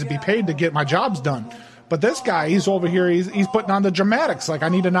what needs to be paid to get my jobs done. But this guy, he's over here, he's putting on the dramatics. Like, I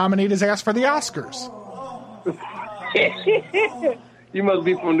need to nominate his ass for the Oscars. You must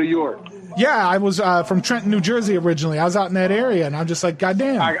be from New York. Yeah, I was from Trenton, New Jersey originally. I was out in that area, and I'm just like,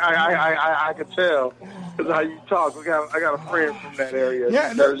 goddamn. I could tell because how you talk. I got a friend from that area.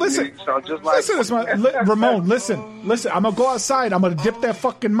 Yeah, listen, Ramon. Listen. I'm gonna go outside. I'm gonna dip that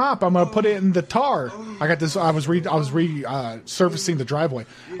fucking mop. I'm gonna put it in the tar. I got this. I was surfacing the driveway.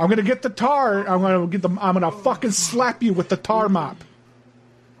 I'm gonna get the tar. I'm gonna fucking slap you with the tar mop.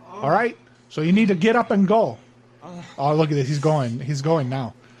 All right. So you need to get up and go. Oh, look at this. He's going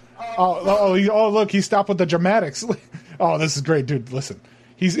now. Oh, look, he stopped with the dramatics. Oh, this is great, dude. Listen.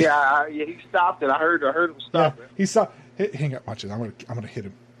 He stopped it. I heard him stop it. He stopped. Hang on, watch it. I'm gonna hit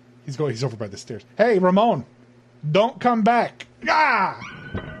him. He's over by the stairs. Hey, Ramon, don't come back. Ah!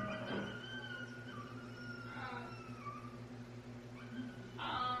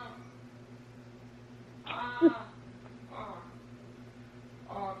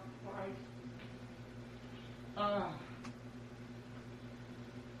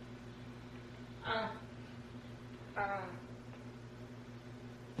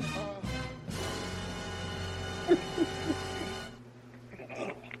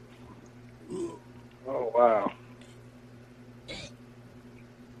 Oh, wow.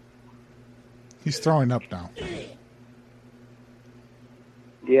 He's throwing up now.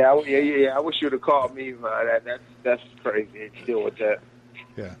 Yeah, I wish you'd have called me. That's crazy. To deal with that.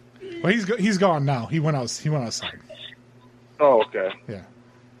 Yeah. Well, he's gone now. He went outside. Oh, okay. Yeah.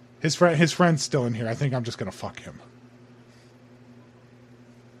 His friend's still in here. I think I'm just gonna fuck him.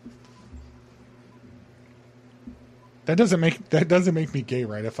 That doesn't make me gay,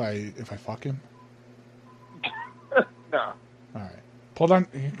 right? If I fuck him. No. All right. Pull down.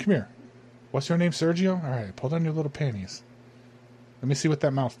 Come here. What's your name, Sergio? All right. Pull down your little panties. Let me see what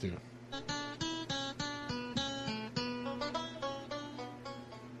that mouth do.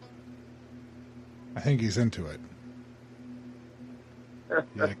 I think he's into it.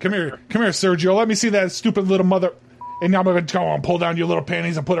 Yeah, come here, Sergio. Let me see that stupid little mother. And now I'm gonna go and pull down your little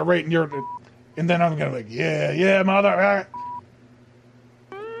panties and put it right in your. And then I'm gonna yeah, mother.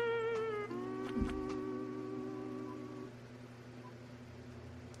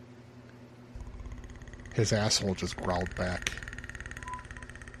 His asshole just growled back.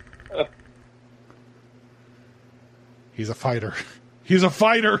 He's a fighter. He's a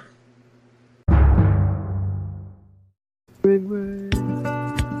fighter. Ring, ring.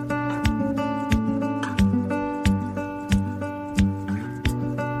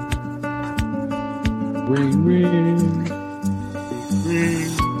 Ring, ring.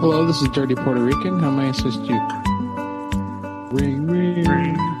 Hello, this is Dirty Puerto Rican. How may I assist you? Ring, ring.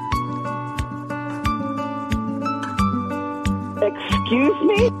 Excuse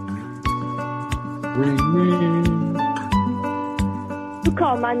me? Ring, ring. You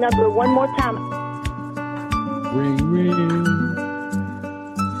call my number one more time. Ring, ring.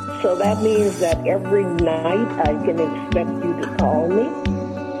 So that means that every night I can expect you to call me?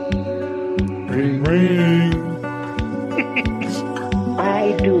 Ring, ring.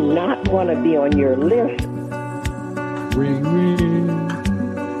 I do not want to be on your list. Ring, ring.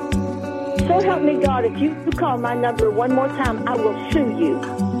 So help me God, if you call my number one more time, I will sue you.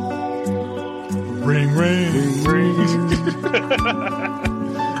 Ring, ring, ring, ring.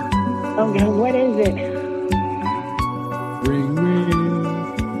 Okay, what is it? Ring, ring.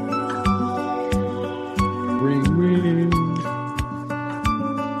 Ring, ring.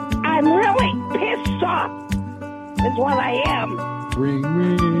 I'm really pissed off. That's what I am. Ring,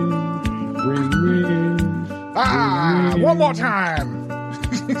 ring. Ring, ring. Ah, one more time.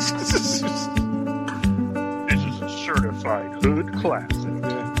 This is a certified hood classic.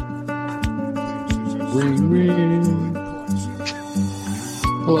 Ring, ring.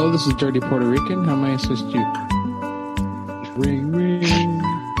 Hello, this is Dirty Puerto Rican. How may I assist you? Ring, ring.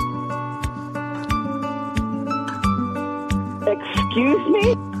 Excuse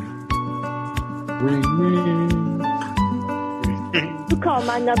me? Ring, ring. You call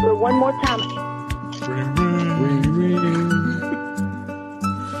my number one more time. Ring, ring. Ring, ring.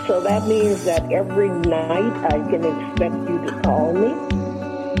 So that means that every night I can expect you to call me?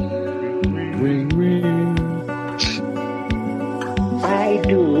 Ring, ring. I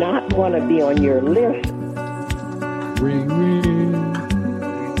do not want to be on your list. Ring, ring.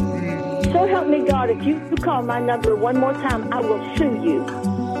 So help me God, if you call my number one more time, I will sue you.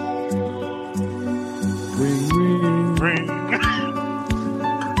 Ring, ring. Ring.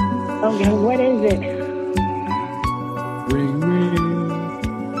 Okay, what is it? Ring, ring.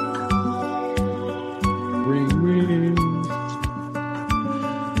 Ring, ring.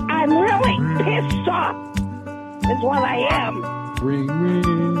 I'm really pissed off. That's what I am. Ring, ring.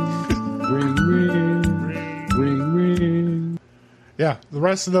 Ring, ring. Ring, ring. Yeah, the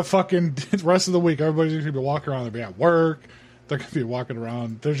rest of the week, everybody's gonna be walking around. They'll be at work. They're gonna be walking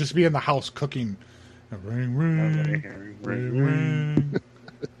around. They'll just be in the house cooking. Ring, ring, ring, ring,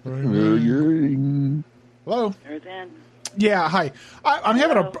 ring. Hello. There's Ann. Yeah, hi. I'm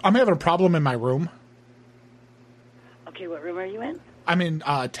having a problem in my room. Okay, what room are you in? I'm in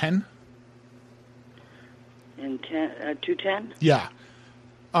 10. In 210? Yeah.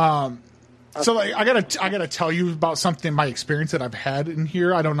 So like, I gotta tell you about something, my experience that I've had in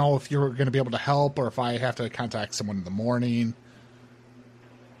here. I don't know if you're gonna be able to help or if I have to contact someone in the morning.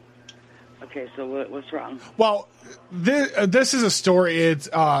 Okay, so what's wrong? Well, this is a story. It's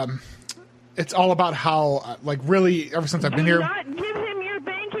all about how like really ever since I've been Do here. not give him your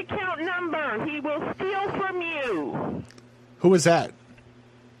bank account number. He will steal from you. Who is that?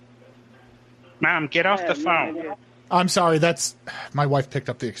 Mom, get off the phone. I'm sorry. That's my wife picked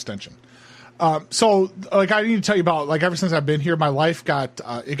up the extension. So, like, I need to tell you about, like, ever since I've been here, my life got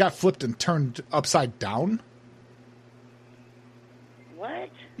flipped and turned upside down. What?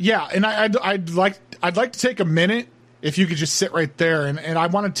 Yeah, and I'd like to take a minute if you could just sit right there, and I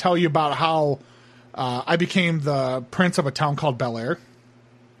want to tell you about how I became the prince of a town called Bel Air.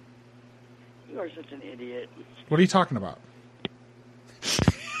 You are such an idiot. What are you talking about?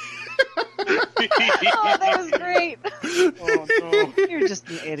 Oh, that was great. Oh, no. You're just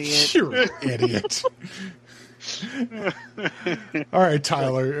an idiot. You're an idiot. All right,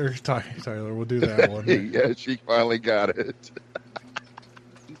 Tyler, we'll do that one. Yeah, she finally got it.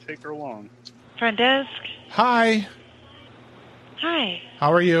 Didn't take her long. Front desk. Hi. Hi.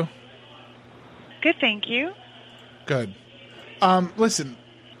 How are you? Good, thank you. Good. Listen,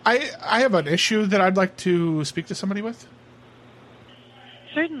 I have an issue that I'd like to speak to somebody with.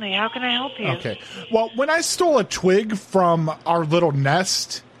 Certainly. How can I help you? Okay. Well, when I stole a twig from our little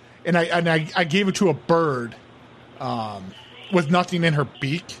nest, and I gave it to a bird, with nothing in her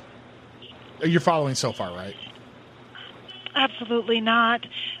beak. You're following so far, right? Absolutely not.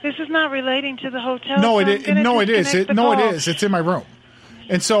 This is not relating to the hotel. No, so it is. No, it is. It is. It's in my room.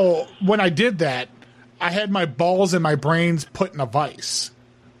 And so when I did that, I had my balls and my brains put in a vice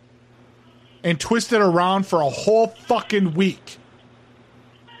and twisted around for a whole fucking week.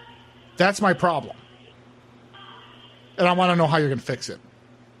 That's my problem. And I want to know how you're going to fix it.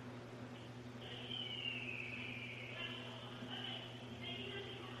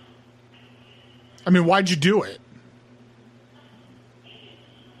 I mean, why'd you do it?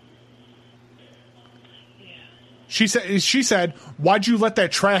 She said, why'd you let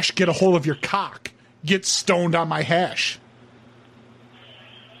that trash get a hold of your cock? Get stoned on my hash.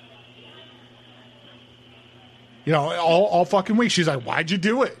 You know, all fucking week. She's like, why'd you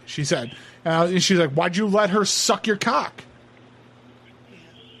do it? She said. And she's like, why'd you let her suck your cock?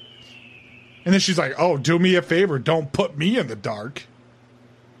 And then she's like, oh, do me a favor. Don't put me in the dark.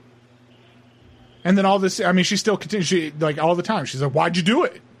 And then all this, I mean, she still continues, she, like, all the time. She's like, why'd you do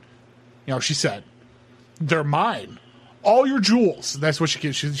it? You know, she said, they're mine. All your jewels. That's what she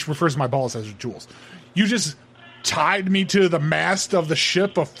refers to my balls as her jewels. You just tied me to the mast of the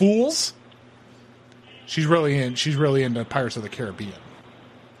ship of fools. She's really into Pirates of the Caribbean.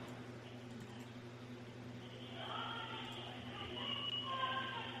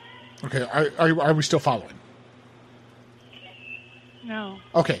 Okay, are we still following? No.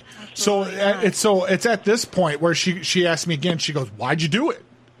 Okay, so it's at this point where she asked me again. She goes, "Why'd you do it?"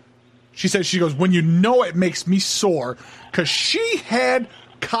 She goes, "When you know it makes me sore," because she had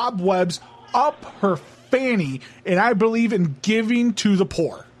cobwebs up her fanny, and I believe in giving to the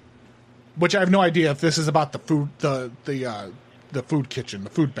poor. Which I have no idea if this is about the food, the food kitchen, the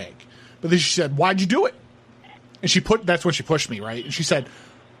food bank. But then she said, "Why'd you do it?" And that's when she pushed me, right? And she said,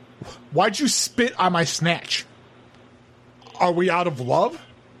 "Why'd you spit on my snatch? Are we out of love?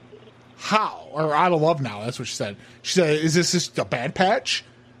 How? Or out of love now?" That's what she said. She said, "Is this just a bad patch?"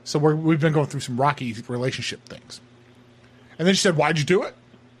 So we've been going through some rocky relationship things. And then she said, "Why'd you do it?"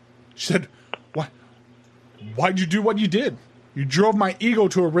 She said, "Why'd you do what you did? You drove my ego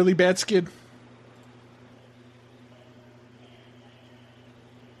to a really bad skid."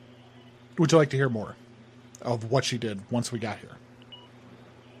 Would you like to hear more of what she did once we got here?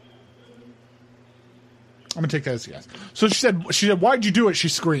 I'm going to take that as a yes. So she said, "Why'd you do it?" She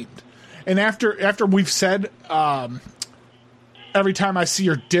screamed. And after we've said, every time I see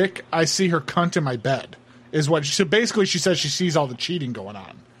her dick, I see her cunt in my bed, is what she said. Basically, she says she sees all the cheating going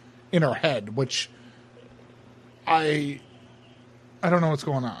on in her head, which I don't know what's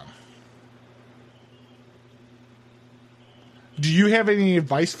going on. Do you have any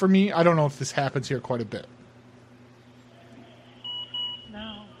advice for me? I don't know if this happens here quite a bit.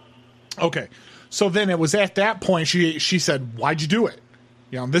 No. Okay. So then it was at that point she said, "Why'd you do it?"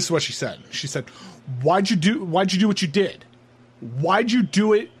 You know, this is what she said. She said, Why'd you do what you did? Why'd you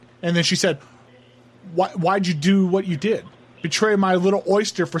do it?" And then she said, Why'd you do what you did? Betray my little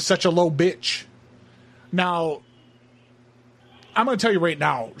oyster for such a low bitch. Now, I'm going to tell you right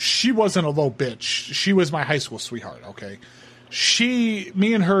now, she wasn't a low bitch. She was my high school sweetheart, okay?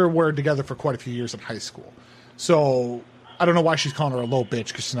 Me and her were together for quite a few years in high school. So I don't know why she's calling her a low bitch,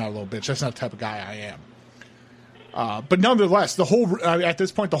 because she's not a low bitch. That's not the type of guy I am. But nonetheless, at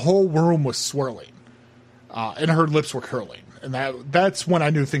this point, the whole room was swirling. And her lips were curling. And that's when I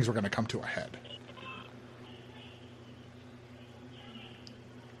knew things were going to come to a head.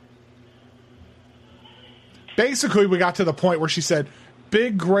 Basically, we got to the point where she said,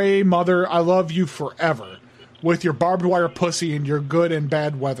 "Big gray mother, I love you forever, with your barbed wire pussy and your good and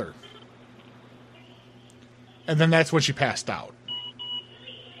bad weather." And then that's when she passed out.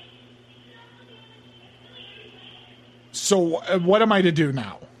 So what am I to do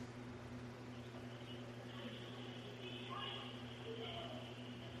now?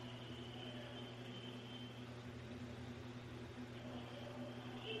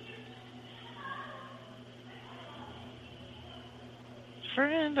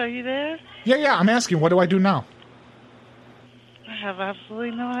 Friend, are you there? Yeah, I'm asking, what do I do now? I have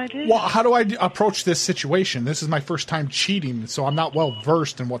absolutely no idea. Well, how do I approach this situation? This is my first time cheating, so I'm not well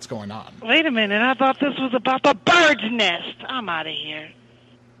versed in what's going on. Wait a minute, I thought this was about the bird's nest. I'm out of here.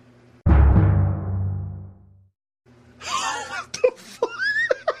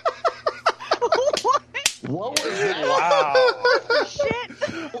 What was that? Wow.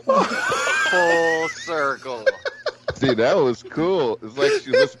 Full circle. See, that was cool. It's like she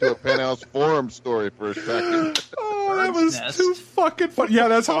listened to a Penthouse Forum story for a second. Oh, that was too fucking funny. Yeah,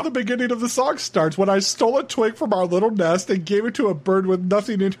 that's how the beginning of the song starts. When I stole a twig from our little nest and gave it to a bird with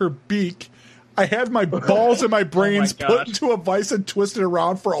nothing in her beak, I had my balls and my brains put into a vice and twisted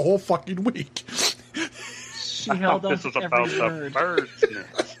around for a whole fucking week. I thought this was about the bird's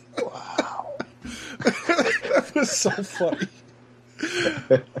nest. Wow. That was so funny.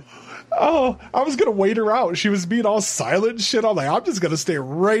 Oh, I was going to wait her out. She was being all silent and shit. I'm like, I'm just going to stay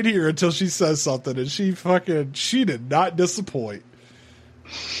right here until she says something. And she did not disappoint.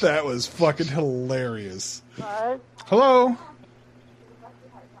 That was fucking hilarious. Hello?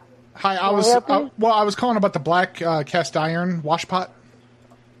 Hi, I was calling about the black cast iron wash pot.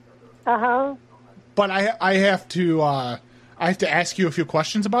 Uh-huh. But I have to ask you a few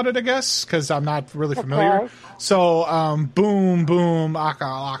questions about it, I guess, because I'm not really familiar. Okay. So, boom, boom,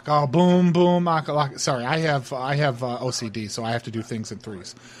 aka, aka, boom, boom, aka, aka. Sorry, I have OCD, so I have to do things in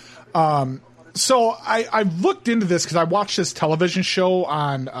threes. So I've looked into this because I watched this television show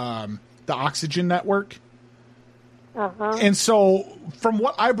on the Oxygen Network. Uh-huh. And so, from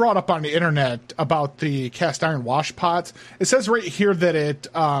what I brought up on the internet about the cast iron wash pots, it says right here that it,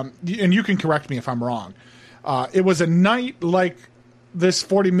 and you can correct me if I'm wrong, it was a night like this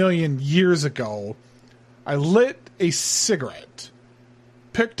 40 million years ago. I lit a cigarette,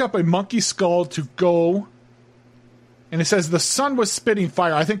 picked up a monkey skull to go, and it says the sun was spitting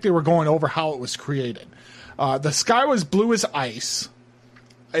fire. I think they were going over how it was created. The sky was blue as ice,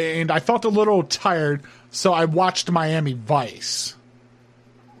 and I felt a little tired, so I watched Miami Vice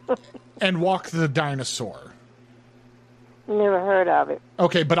and Walk the Dinosaur. Never heard of it.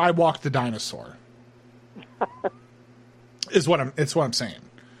 Okay, but I walked the dinosaur. It's what I'm saying.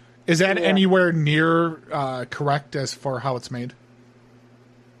 Is that anywhere near correct as for how it's made?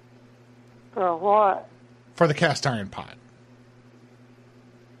 For what? For the cast iron pot.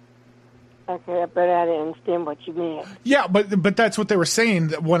 Okay, but I didn't understand what you meant. Yeah, but that's what they were saying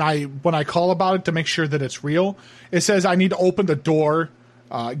that when I call about it to make sure that it's real. It says I need to open the door,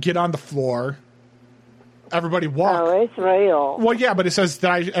 get on the floor, everybody walk. Oh, it's real. Well, yeah, but it says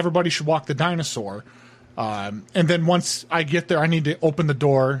that everybody should walk the dinosaur. And then once I get there, I need to open the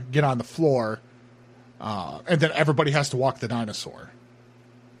door, get on the floor, and then everybody has to walk the dinosaur.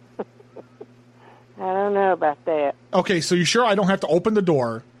 I don't know about that. Okay, so you sure I don't have to open the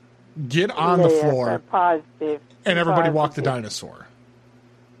door, get on the floor, I'm positive. and everybody walk the dinosaur?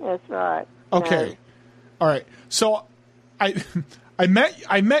 That's right. Okay, No. all right. So I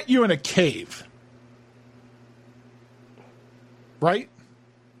met you in a cave, right?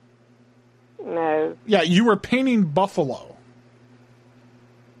 No. Yeah, you were painting buffalo.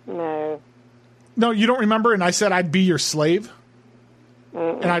 No. No, you don't remember? And I said I'd be your slave?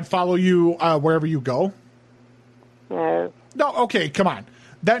 Mm-mm. And I'd follow you wherever you go? No. No, okay, come on.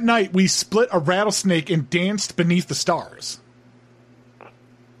 That night, we split a rattlesnake and danced beneath the stars.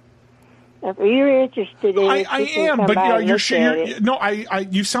 If you're interested in it, I you can am, come but by and you're look sure. at it. No,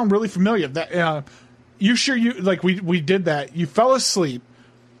 you sound really familiar. That you sure you like we did that? You fell asleep.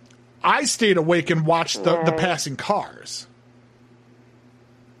 I stayed awake and watched the passing cars.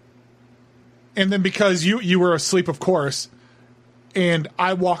 And then because you were asleep, of course, and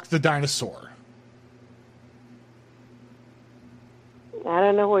I walked the dinosaur. I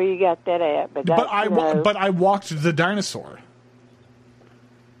don't know where you got that at, but I walked the dinosaur.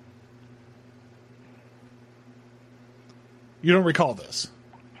 You don't recall this?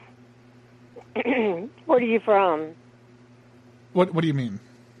 Where are you from? What do you mean?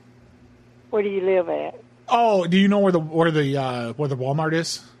 Where do you live at? Oh, do you know where the Walmart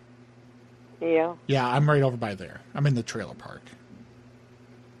is? Yeah. Yeah, I'm right over by there. I'm in the trailer park.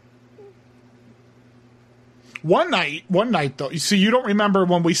 One night though. You see, you don't remember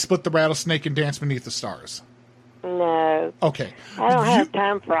when we split the rattlesnake and danced beneath the stars. No. Okay. I don't have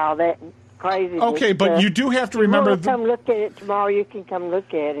time for all that craziness. Okay, but you do have to remember. If you want to come look at it tomorrow, you can come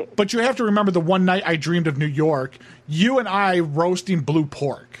look at it. But you have to remember the one night I dreamed of New York. You and I roasting blue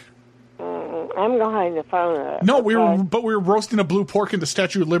pork. I'm gonna hang the phone up. No, we were roasting a blue pork in the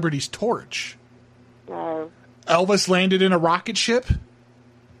Statue of Liberty's torch. No. Elvis landed in a rocket ship.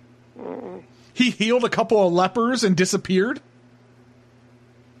 He healed a couple of lepers and disappeared.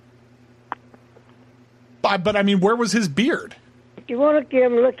 But I mean, where was his beard? If you want to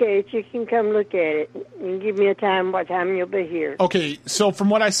come look at it, you can come look at it. You can give me a time, what time you'll be here. Okay, so from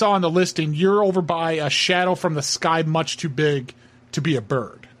what I saw on the listing, you're over by a shadow from the sky much too big to be a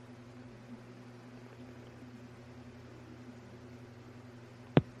bird.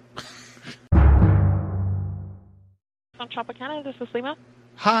 On Tropicana, this is Lima.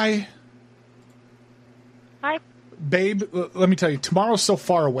 Hi. Hi. Babe, let me tell you, tomorrow's so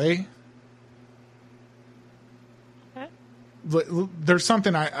far away. Okay. There's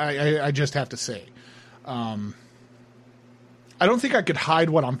something I just have to say. I don't think I could hide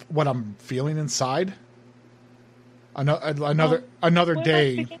what I'm feeling inside. Another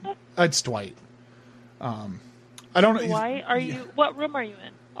day. It's Dwight. I don't. Why are you? What room are you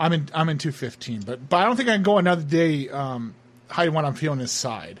in? I'm in 215, but I don't think I can go another day hiding what I'm feeling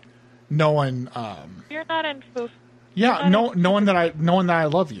inside, knowing. You're not in food. Yeah, knowing that I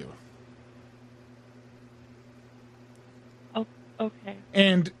love you. Oh, okay.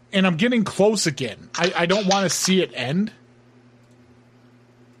 And I'm getting close again. I don't want to see it end.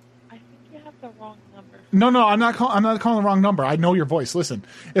 I think you have the wrong number. No, I'm not calling the wrong number. I know your voice. Listen,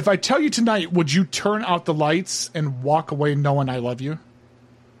 if I tell you tonight, would you turn out the lights and walk away knowing I love you?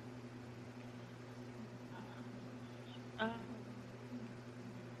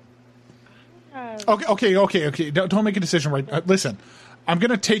 Okay. Don't make a decision right. Listen, I'm going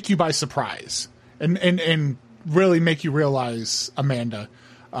to take you by surprise and really make you realize, Amanda.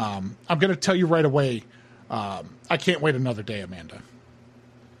 I'm going to tell you right away. I can't wait another day, Amanda.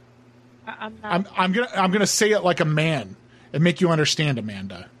 I'm gonna say it like a man and make you understand,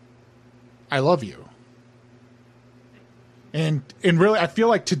 Amanda. I love you. And really, I feel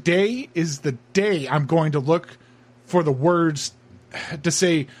like today is the day I'm going to look for the words to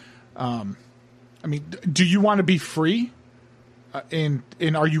say. I mean, do you want to be free? And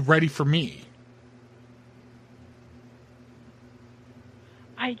are you ready for me?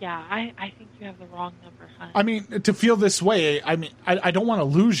 I think you have the wrong number, hon. I mean, to feel this way, I mean, I don't want to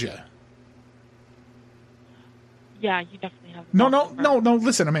lose you. Yeah, you definitely have. No.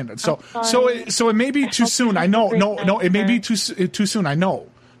 Listen, Amanda. So it may be too soon. I know. No, it may be too soon. I know.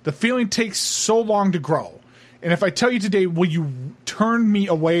 The feeling takes so long to grow, and if I tell you today, will you turn me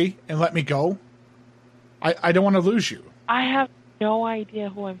away and let me go? I don't want to lose you. I have no idea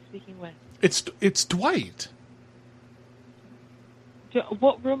who I'm speaking with. It's Dwight.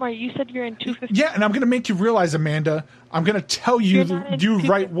 What room are you? You said you're in 215. Yeah, and I'm going to make you realize, Amanda. I'm going to tell you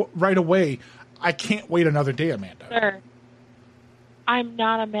right away. I can't wait another day, Amanda. Sir, I'm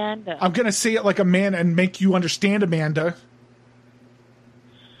not Amanda. I'm going to say it like a man and make you understand, Amanda.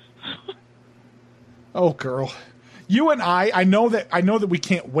 Oh, girl. You and I know that we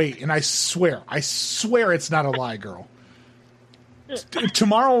can't wait, and I swear it's not a lie, girl.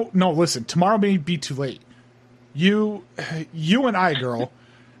 Tomorrow may be too late. You and I, girl,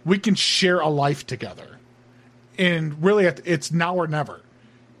 we can share a life together. And really, it's now or never.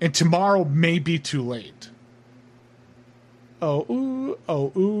 And tomorrow may be too late. Oh,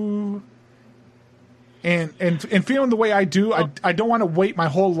 ooh. And feeling the way I do, I don't want to wait my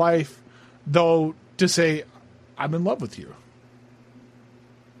whole life, though, to say, I'm in love with you.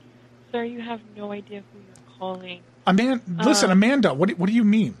 Sir, you have no idea who you're calling. Listen, Amanda, what do you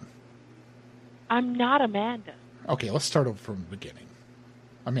mean? I'm not Amanda. Okay, let's start over from the beginning.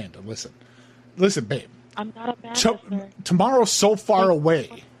 Amanda, listen. Listen, babe. I'm not Amanda, sir. Tomorrow's so far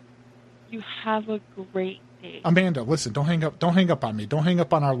away. You have a great day. Amanda, listen, don't hang up on me. Don't hang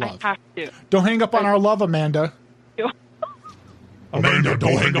up on our love. I have to. Don't hang up on our love, Amanda. Amanda,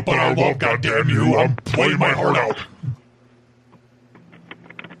 don't hang up on our love, goddamn you. I'm playing my heart out.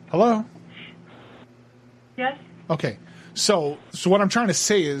 Hello? Yes? Okay. So what I'm trying to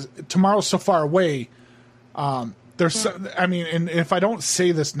say is tomorrow's so far away. And if I don't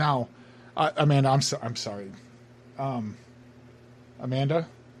say this now, Amanda, I'm sorry. Amanda,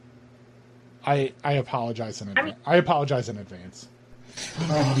 I apologize in advance. I apologize in advance.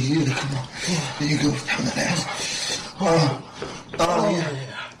 Oh, you come on. You go down the ass.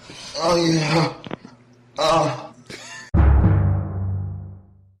 Oh, yeah.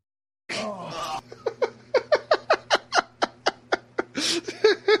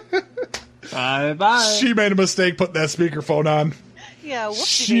 Bye. She made a mistake putting that speakerphone on. Yeah,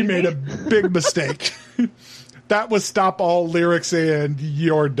 whoopsie She made a big mistake. That was stop all lyrics and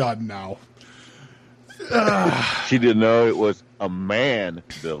you're done now. She didn't know it was a man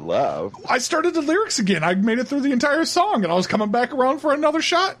to love. I started the lyrics again. I made it through the entire song, and I was coming back around for another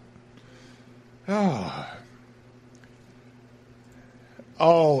shot.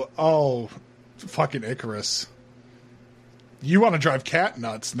 Oh, fucking Icarus. You want to drive Cat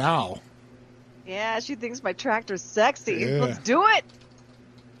nuts now. Yeah, she thinks my tractor's sexy. Yeah. Let's do it.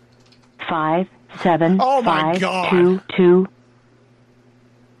 5, 7, Oh, my 5, God. 2, 2,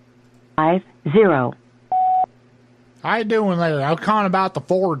 5, 0. How you doing there? I was calling about the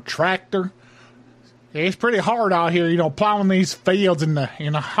Ford tractor. It's pretty hard out here, plowing these fields in the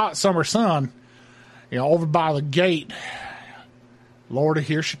hot summer sun. Over by the gate. Lordy,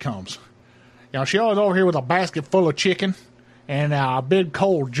 here she comes. She always over here with a basket full of chicken and a big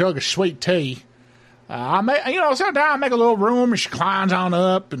cold jug of sweet tea. Sometimes I make a little room and she climbs on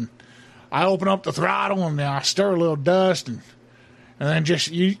up and I open up the throttle and I stir a little dust and then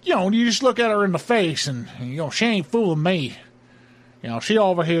you just look at her in the face and she ain't fooling me. She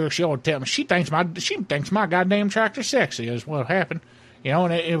over here, she always tell me she thinks my goddamn tractor sexy is what happened.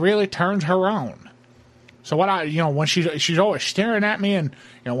 And it really turns her on. So when she's always staring at me and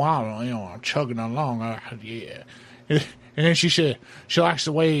while I'm chugging along, yeah. And then she likes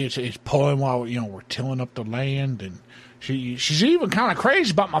the way it's pulling while we're tilling up the land, and she's even kind of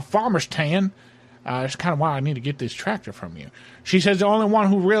crazy about my farmer's tan. That's kind of why I need to get this tractor from you. She says the only one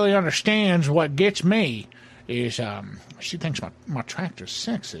who really understands what gets me is she thinks my tractor's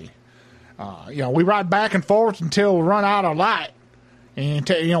sexy. We ride back and forth until we run out of light. And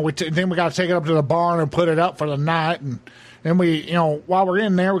then we got to take it up to the barn and put it up for the night. And then while we're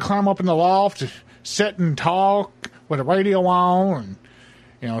in there, we climb up in the loft, sit and talk with the radio on.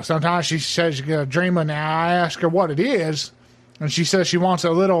 And sometimes she says she's got a dream, and I ask her what it is, and she says she wants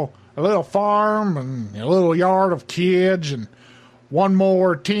a little farm and a little yard of kids and one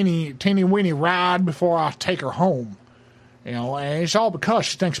more teeny weeny ride before I take her home. And it's all because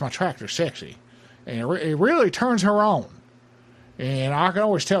she thinks my tractor's sexy, and it really turns her on. And I can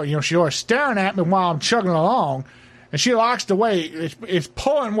always tell, she's always staring at me while I'm chugging along, and she likes the way it's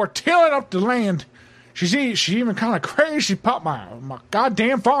pulling. We're tilling up the land. She's even kind of crazy. She popped my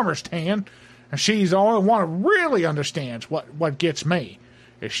goddamn farmer's tan, and she's the only one who really understands what gets me.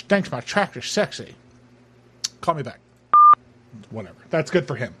 Is she thinks my tractor's sexy. Call me back. Whatever. That's good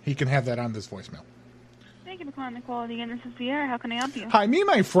for him. He can have that on this voicemail. Thank you for calling the Quality Inn. This is Sierra. How can I help you? Hi, me and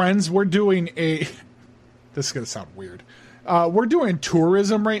my friends, we're doing this is going to sound weird. We're doing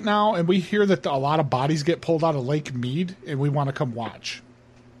tourism right now, and we hear that a lot of bodies get pulled out of Lake Mead, and we want to come watch.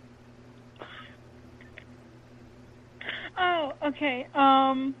 Oh, okay.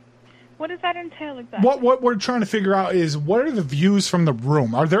 What does that entail exactly? What we're trying to figure out is, what are the views from the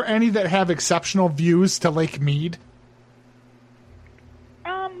room? Are there any that have exceptional views to Lake Mead?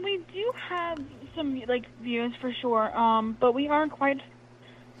 We do have some views for sure. But we aren't quite.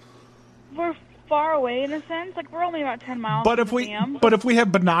 We're far away in a sense. We're only about 10 miles. But if we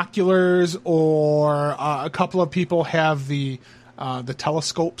have binoculars, or a couple of people have the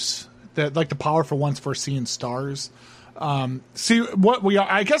telescopes, that the powerful ones for seeing stars. See what we are.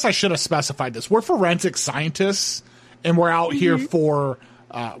 I guess I should have specified this. We're forensic scientists, and we're out here for.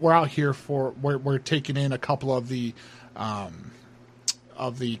 We're taking in a couple of the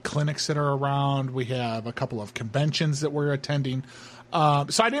clinics that are around. We have a couple of conventions that we're attending. So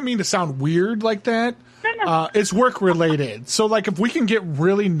I didn't mean to sound weird like that. No. It's work related. So if we can get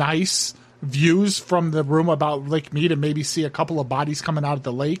really nice views from the room about Lake Mead and maybe see a couple of bodies coming out of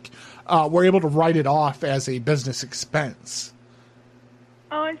the lake, we're able to write it off as a business expense.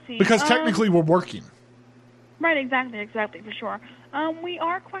 Oh, I see. Because technically we're working. Right, exactly, for sure. We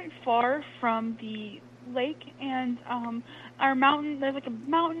are quite far from the lake, and our mountain, there's a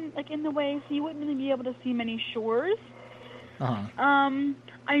mountain in the way, so you wouldn't really be able to see many shores.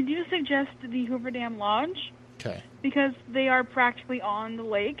 I do suggest the Hoover Dam Lodge. Okay. Because they are practically on the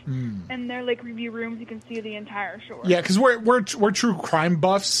lake, and their lake review rooms, you can see the entire shore. Yeah, because we're true crime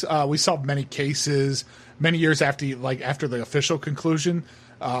buffs. We solved many cases many years after the official conclusion.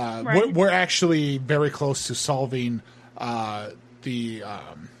 Right. We're actually very close to solving the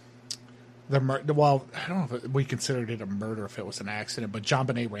murder. Well, I don't know if we considered it a murder if it was an accident, but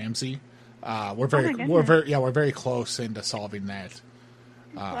JonBenet Ramsey. We're very close into solving that.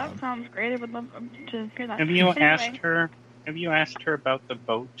 Well, that sounds great. I would love to hear that. Have you asked her about the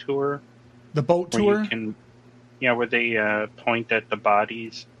boat tour? The boat tour? Where they point at the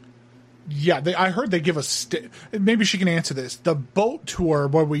bodies. Yeah, I heard they give us maybe she can answer this. The boat tour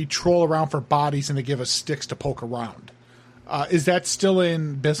where we troll around for bodies and they give us sticks to poke around. Is that still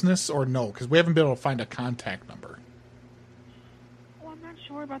in business or no? Because we haven't been able to find a contact number. Well, I'm not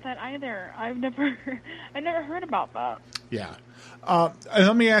sure about that either. I never heard about that. Yeah. And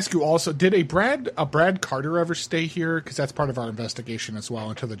let me ask you also, did a Brad Carter ever stay here? Because that's part of our investigation as well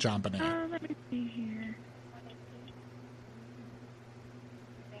into the John Bonet. Let me see here.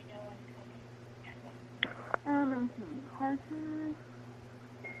 Carter.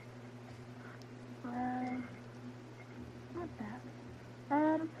 Not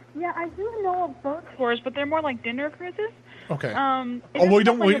that. Yeah, I do know of boat tours, but they're more like dinner cruises. Okay. We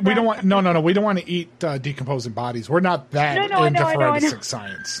don't want. No. We don't want to eat decomposing bodies. We're not that into forensic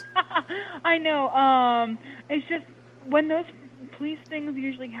science. I know. It's just when those police things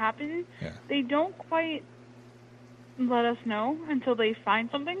usually happen, they don't quite let us know until they find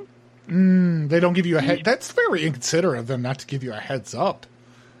something. They don't give you a head. That's very inconsiderate of them not to give you a heads up.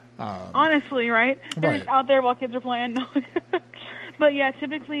 Honestly, right? They're just out there while kids are playing. But yeah,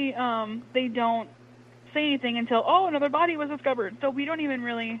 typically they don't say anything until another body was discovered. So we don't even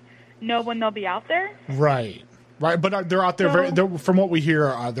really know when they'll be out there. Right. But they're out there. From what we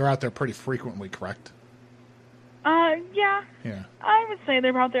hear, they're out there pretty frequently. Correct? Yeah. Yeah. I would say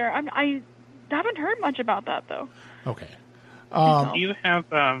they're out there. I haven't heard much about that though. Okay. Do you have?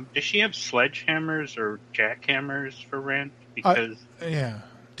 Does she have sledgehammers or jackhammers for rent? Because yeah.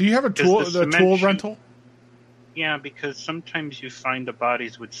 Do you have a tool rental? Yeah, because sometimes you find the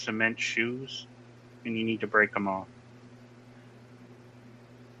bodies with cement shoes, and you need to break them off.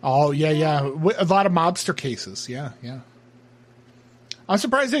 Oh yeah. A lot of mobster cases. Yeah. I'm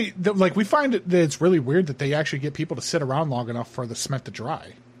surprised we find that it's really weird that they actually get people to sit around long enough for the cement to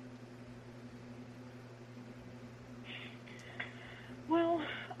dry. Well,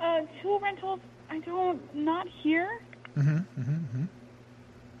 tool rentals, not here. Mm-hmm.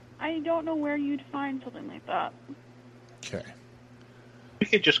 I don't know where you'd find something like that. Okay. We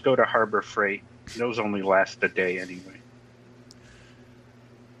could just go to Harbor Freight. Those only last a day anyway.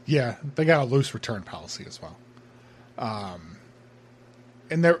 Yeah, they got a loose return policy as well.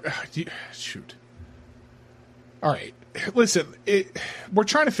 And they're... Shoot. All right. Listen, we're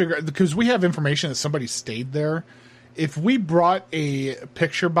trying to figure out... Because we have information that somebody stayed there. If we brought a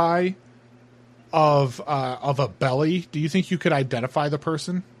picture by of a belly, do you think you could identify the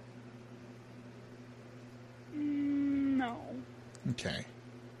person? No. Okay.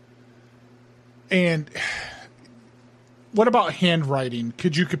 And what about handwriting?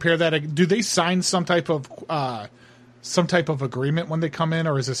 Could you compare that? Do they sign some type of agreement when they come in,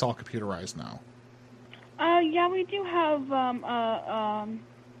 or is this all computerized now? Yeah, we do have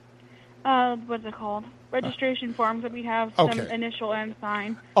what's it called? Registration forms that we have some initial and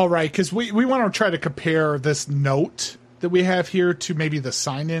sign. All right, because we want to try to compare this note that we have here to maybe the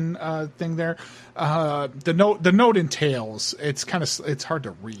sign-in thing there. The note entails, it's hard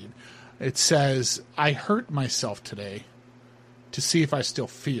to read. It says, "I hurt myself today to see if I still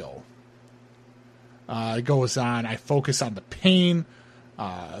feel." It goes on, "I focus on the pain.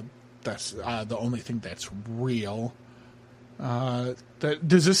 That's the only thing that's real."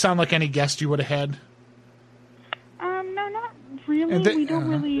 Does this sound like any guest you would have had? No, not really. We don't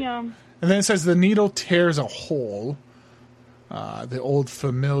really... And then it says, "The needle tears a hole. The old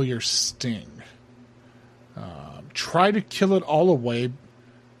familiar sting. Try to kill it all away,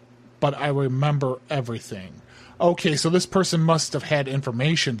 but I remember everything." Okay, so this person must have had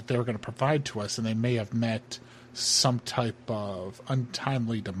information that they were going to provide to us, and they may have met some type of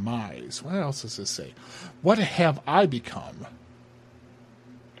untimely demise. What else does this say? "What have I become?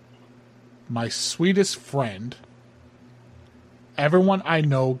 My sweetest friend. Everyone I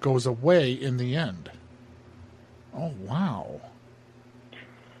know goes away in the end." Oh, wow.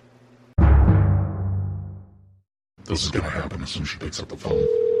 This is going to happen as soon as she picks up the phone.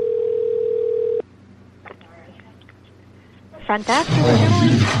 Front desk?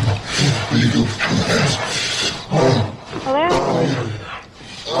 Hello?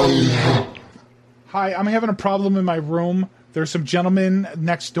 Hi, I'm having a problem in my room. There's some gentlemen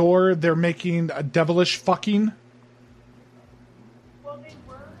next door. They're making a devilish fucking.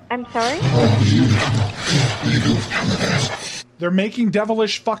 I'm sorry? They're making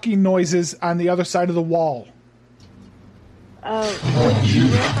devilish fucking noises on the other side of the wall.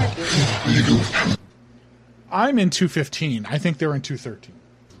 I'm in 215. I think they're in 213.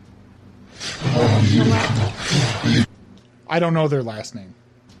 I don't know their last name.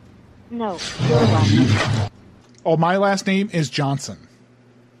 No, your last name. Oh, my last name is Johnson.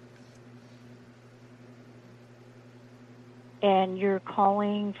 And you're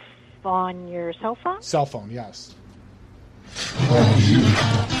calling on your cell phone? Cell phone, yes.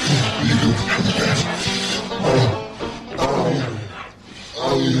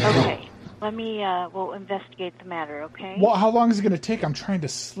 Okay. Let me, we'll investigate the matter, okay? Well, how long is it going to take? I'm trying to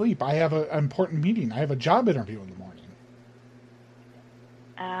sleep. I have an important meeting. I have a job interview in the morning.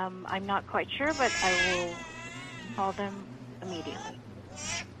 I'm not quite sure, but I will call them immediately.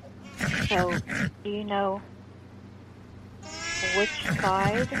 So, do you know which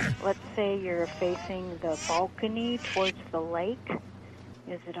side? Let's say you're facing the balcony towards the lake.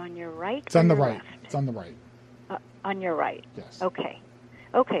 Is it on your right? It's on the your right. left? It's on the right. On your right. Yes. Okay.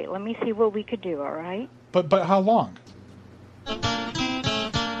 Okay, let me see what we could do, all right? But how long? I'm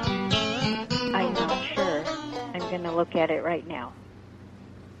not sure. I'm going to look at it right now.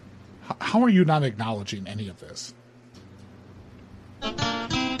 How are you not acknowledging any of this?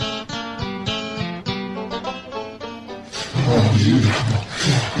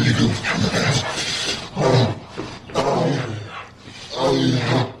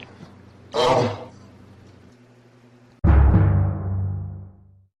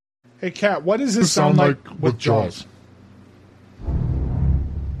 Hey, Kat, what does this sound like with Jaws?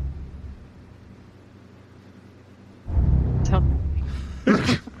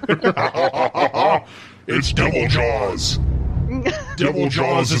 It's Devil Jaws. Devil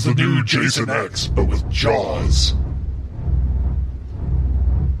Jaws is the new Jason X, but with Jaws.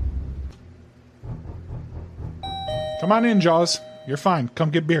 Come on in, Jaws. You're fine.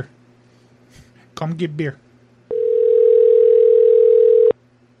 Come get beer. Come get beer.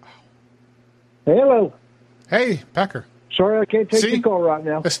 Hello. Hey, Packer. Sorry I can't take the call right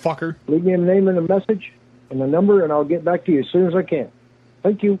now. This fucker. Leave me a name and a message and a number, and I'll get back to you as soon as I can.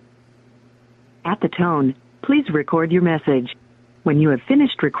 Thank you. At the tone, please record your message. When you have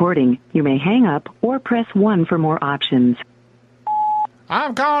finished recording, you may hang up or press 1 for more options.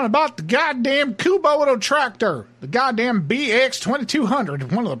 I'm calling about the goddamn Kubota tractor. The goddamn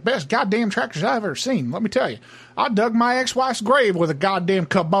BX2200. One of the best goddamn tractors I've ever seen. Let me tell you. I dug my ex-wife's grave with a goddamn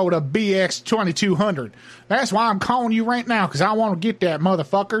Kubota BX2200. That's why I'm calling you right now, because I want to get that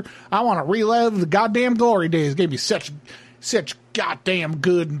motherfucker. I want to relive the goddamn glory days. It gave me such goddamn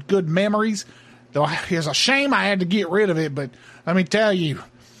good memories. Though it's a shame I had to get rid of it, but let me tell you,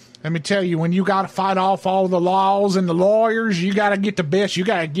 when you got to fight off all the laws and the lawyers, you got to get the best. You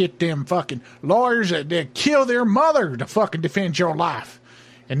got to get them fucking lawyers that kill their mother to fucking defend your life.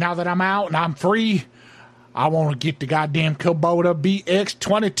 And now that I'm out and I'm free, I want to get the goddamn Kubota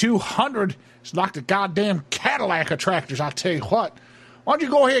BX2200. It's like the goddamn Cadillac of tractors, I tell you what. Why don't you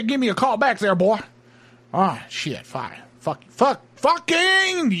go ahead and give me a call back there, boy? Ah, shit, fine.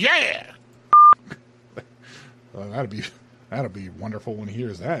 Fucking, yeah! That'll be wonderful when he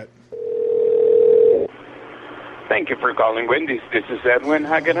hears that. Thank you for calling Wendy's. This is Edwin.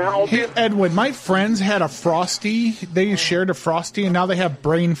 How can I help you? Hey, Edwin, my friends had a Frosty. They shared a Frosty, and now they have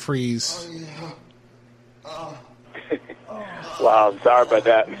brain freeze. Wow, sorry about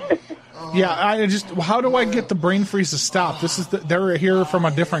that. Yeah, how do I get the brain freeze to stop? They're here from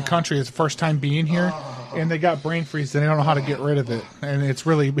a different country. It's the first time being here, and they got brain freeze, and they don't know how to get rid of it, and it's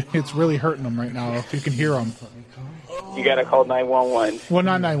really hurting them right now. If you can hear them, you gotta call 911. Well,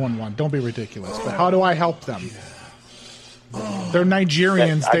 not 911. Don't be ridiculous. But how do I help them? They're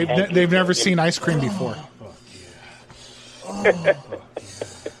Nigerians. They've never seen ice cream before.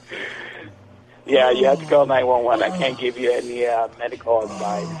 Yeah, you have to call 911. I can't give you any medical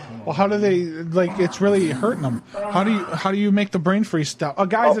advice. Well, how do they it's really hurting them? How do you make the brain freeze stop? Oh,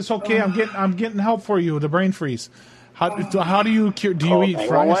 guys, it's okay. I'm getting help for you. The brain freeze. How do you cure? Do you eat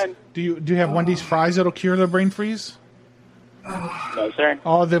fries? Do you have Wendy's fries that'll cure the brain freeze? No, sir.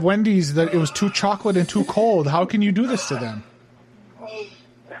 Oh, the Wendy's it was too chocolate and too cold. How can you do this to them?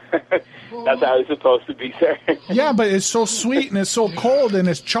 That's how it's supposed to be, sir. Yeah, but it's so sweet and it's so cold and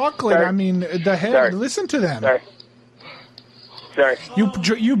it's chocolate. Sir. I mean, listen to them. Sir.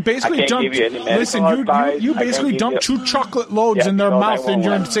 You basically dumped. Listen, you basically dumped 2 chocolate loads in their mouth, and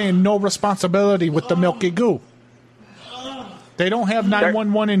you're saying no responsibility with the milky goo. They don't have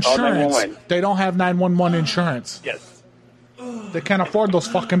 911 insurance. They don't have 911 insurance. Yes. They can't afford those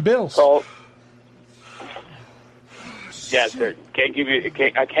fucking bills. Yes, sir. I can't give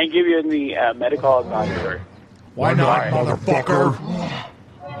you any medical advice, sir. Why not, motherfucker?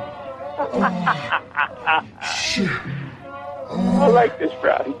 I like this,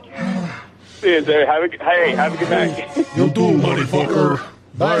 Brownie. See you, sir. Have a good night. You'll do, motherfucker.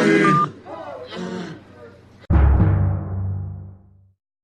 Bye.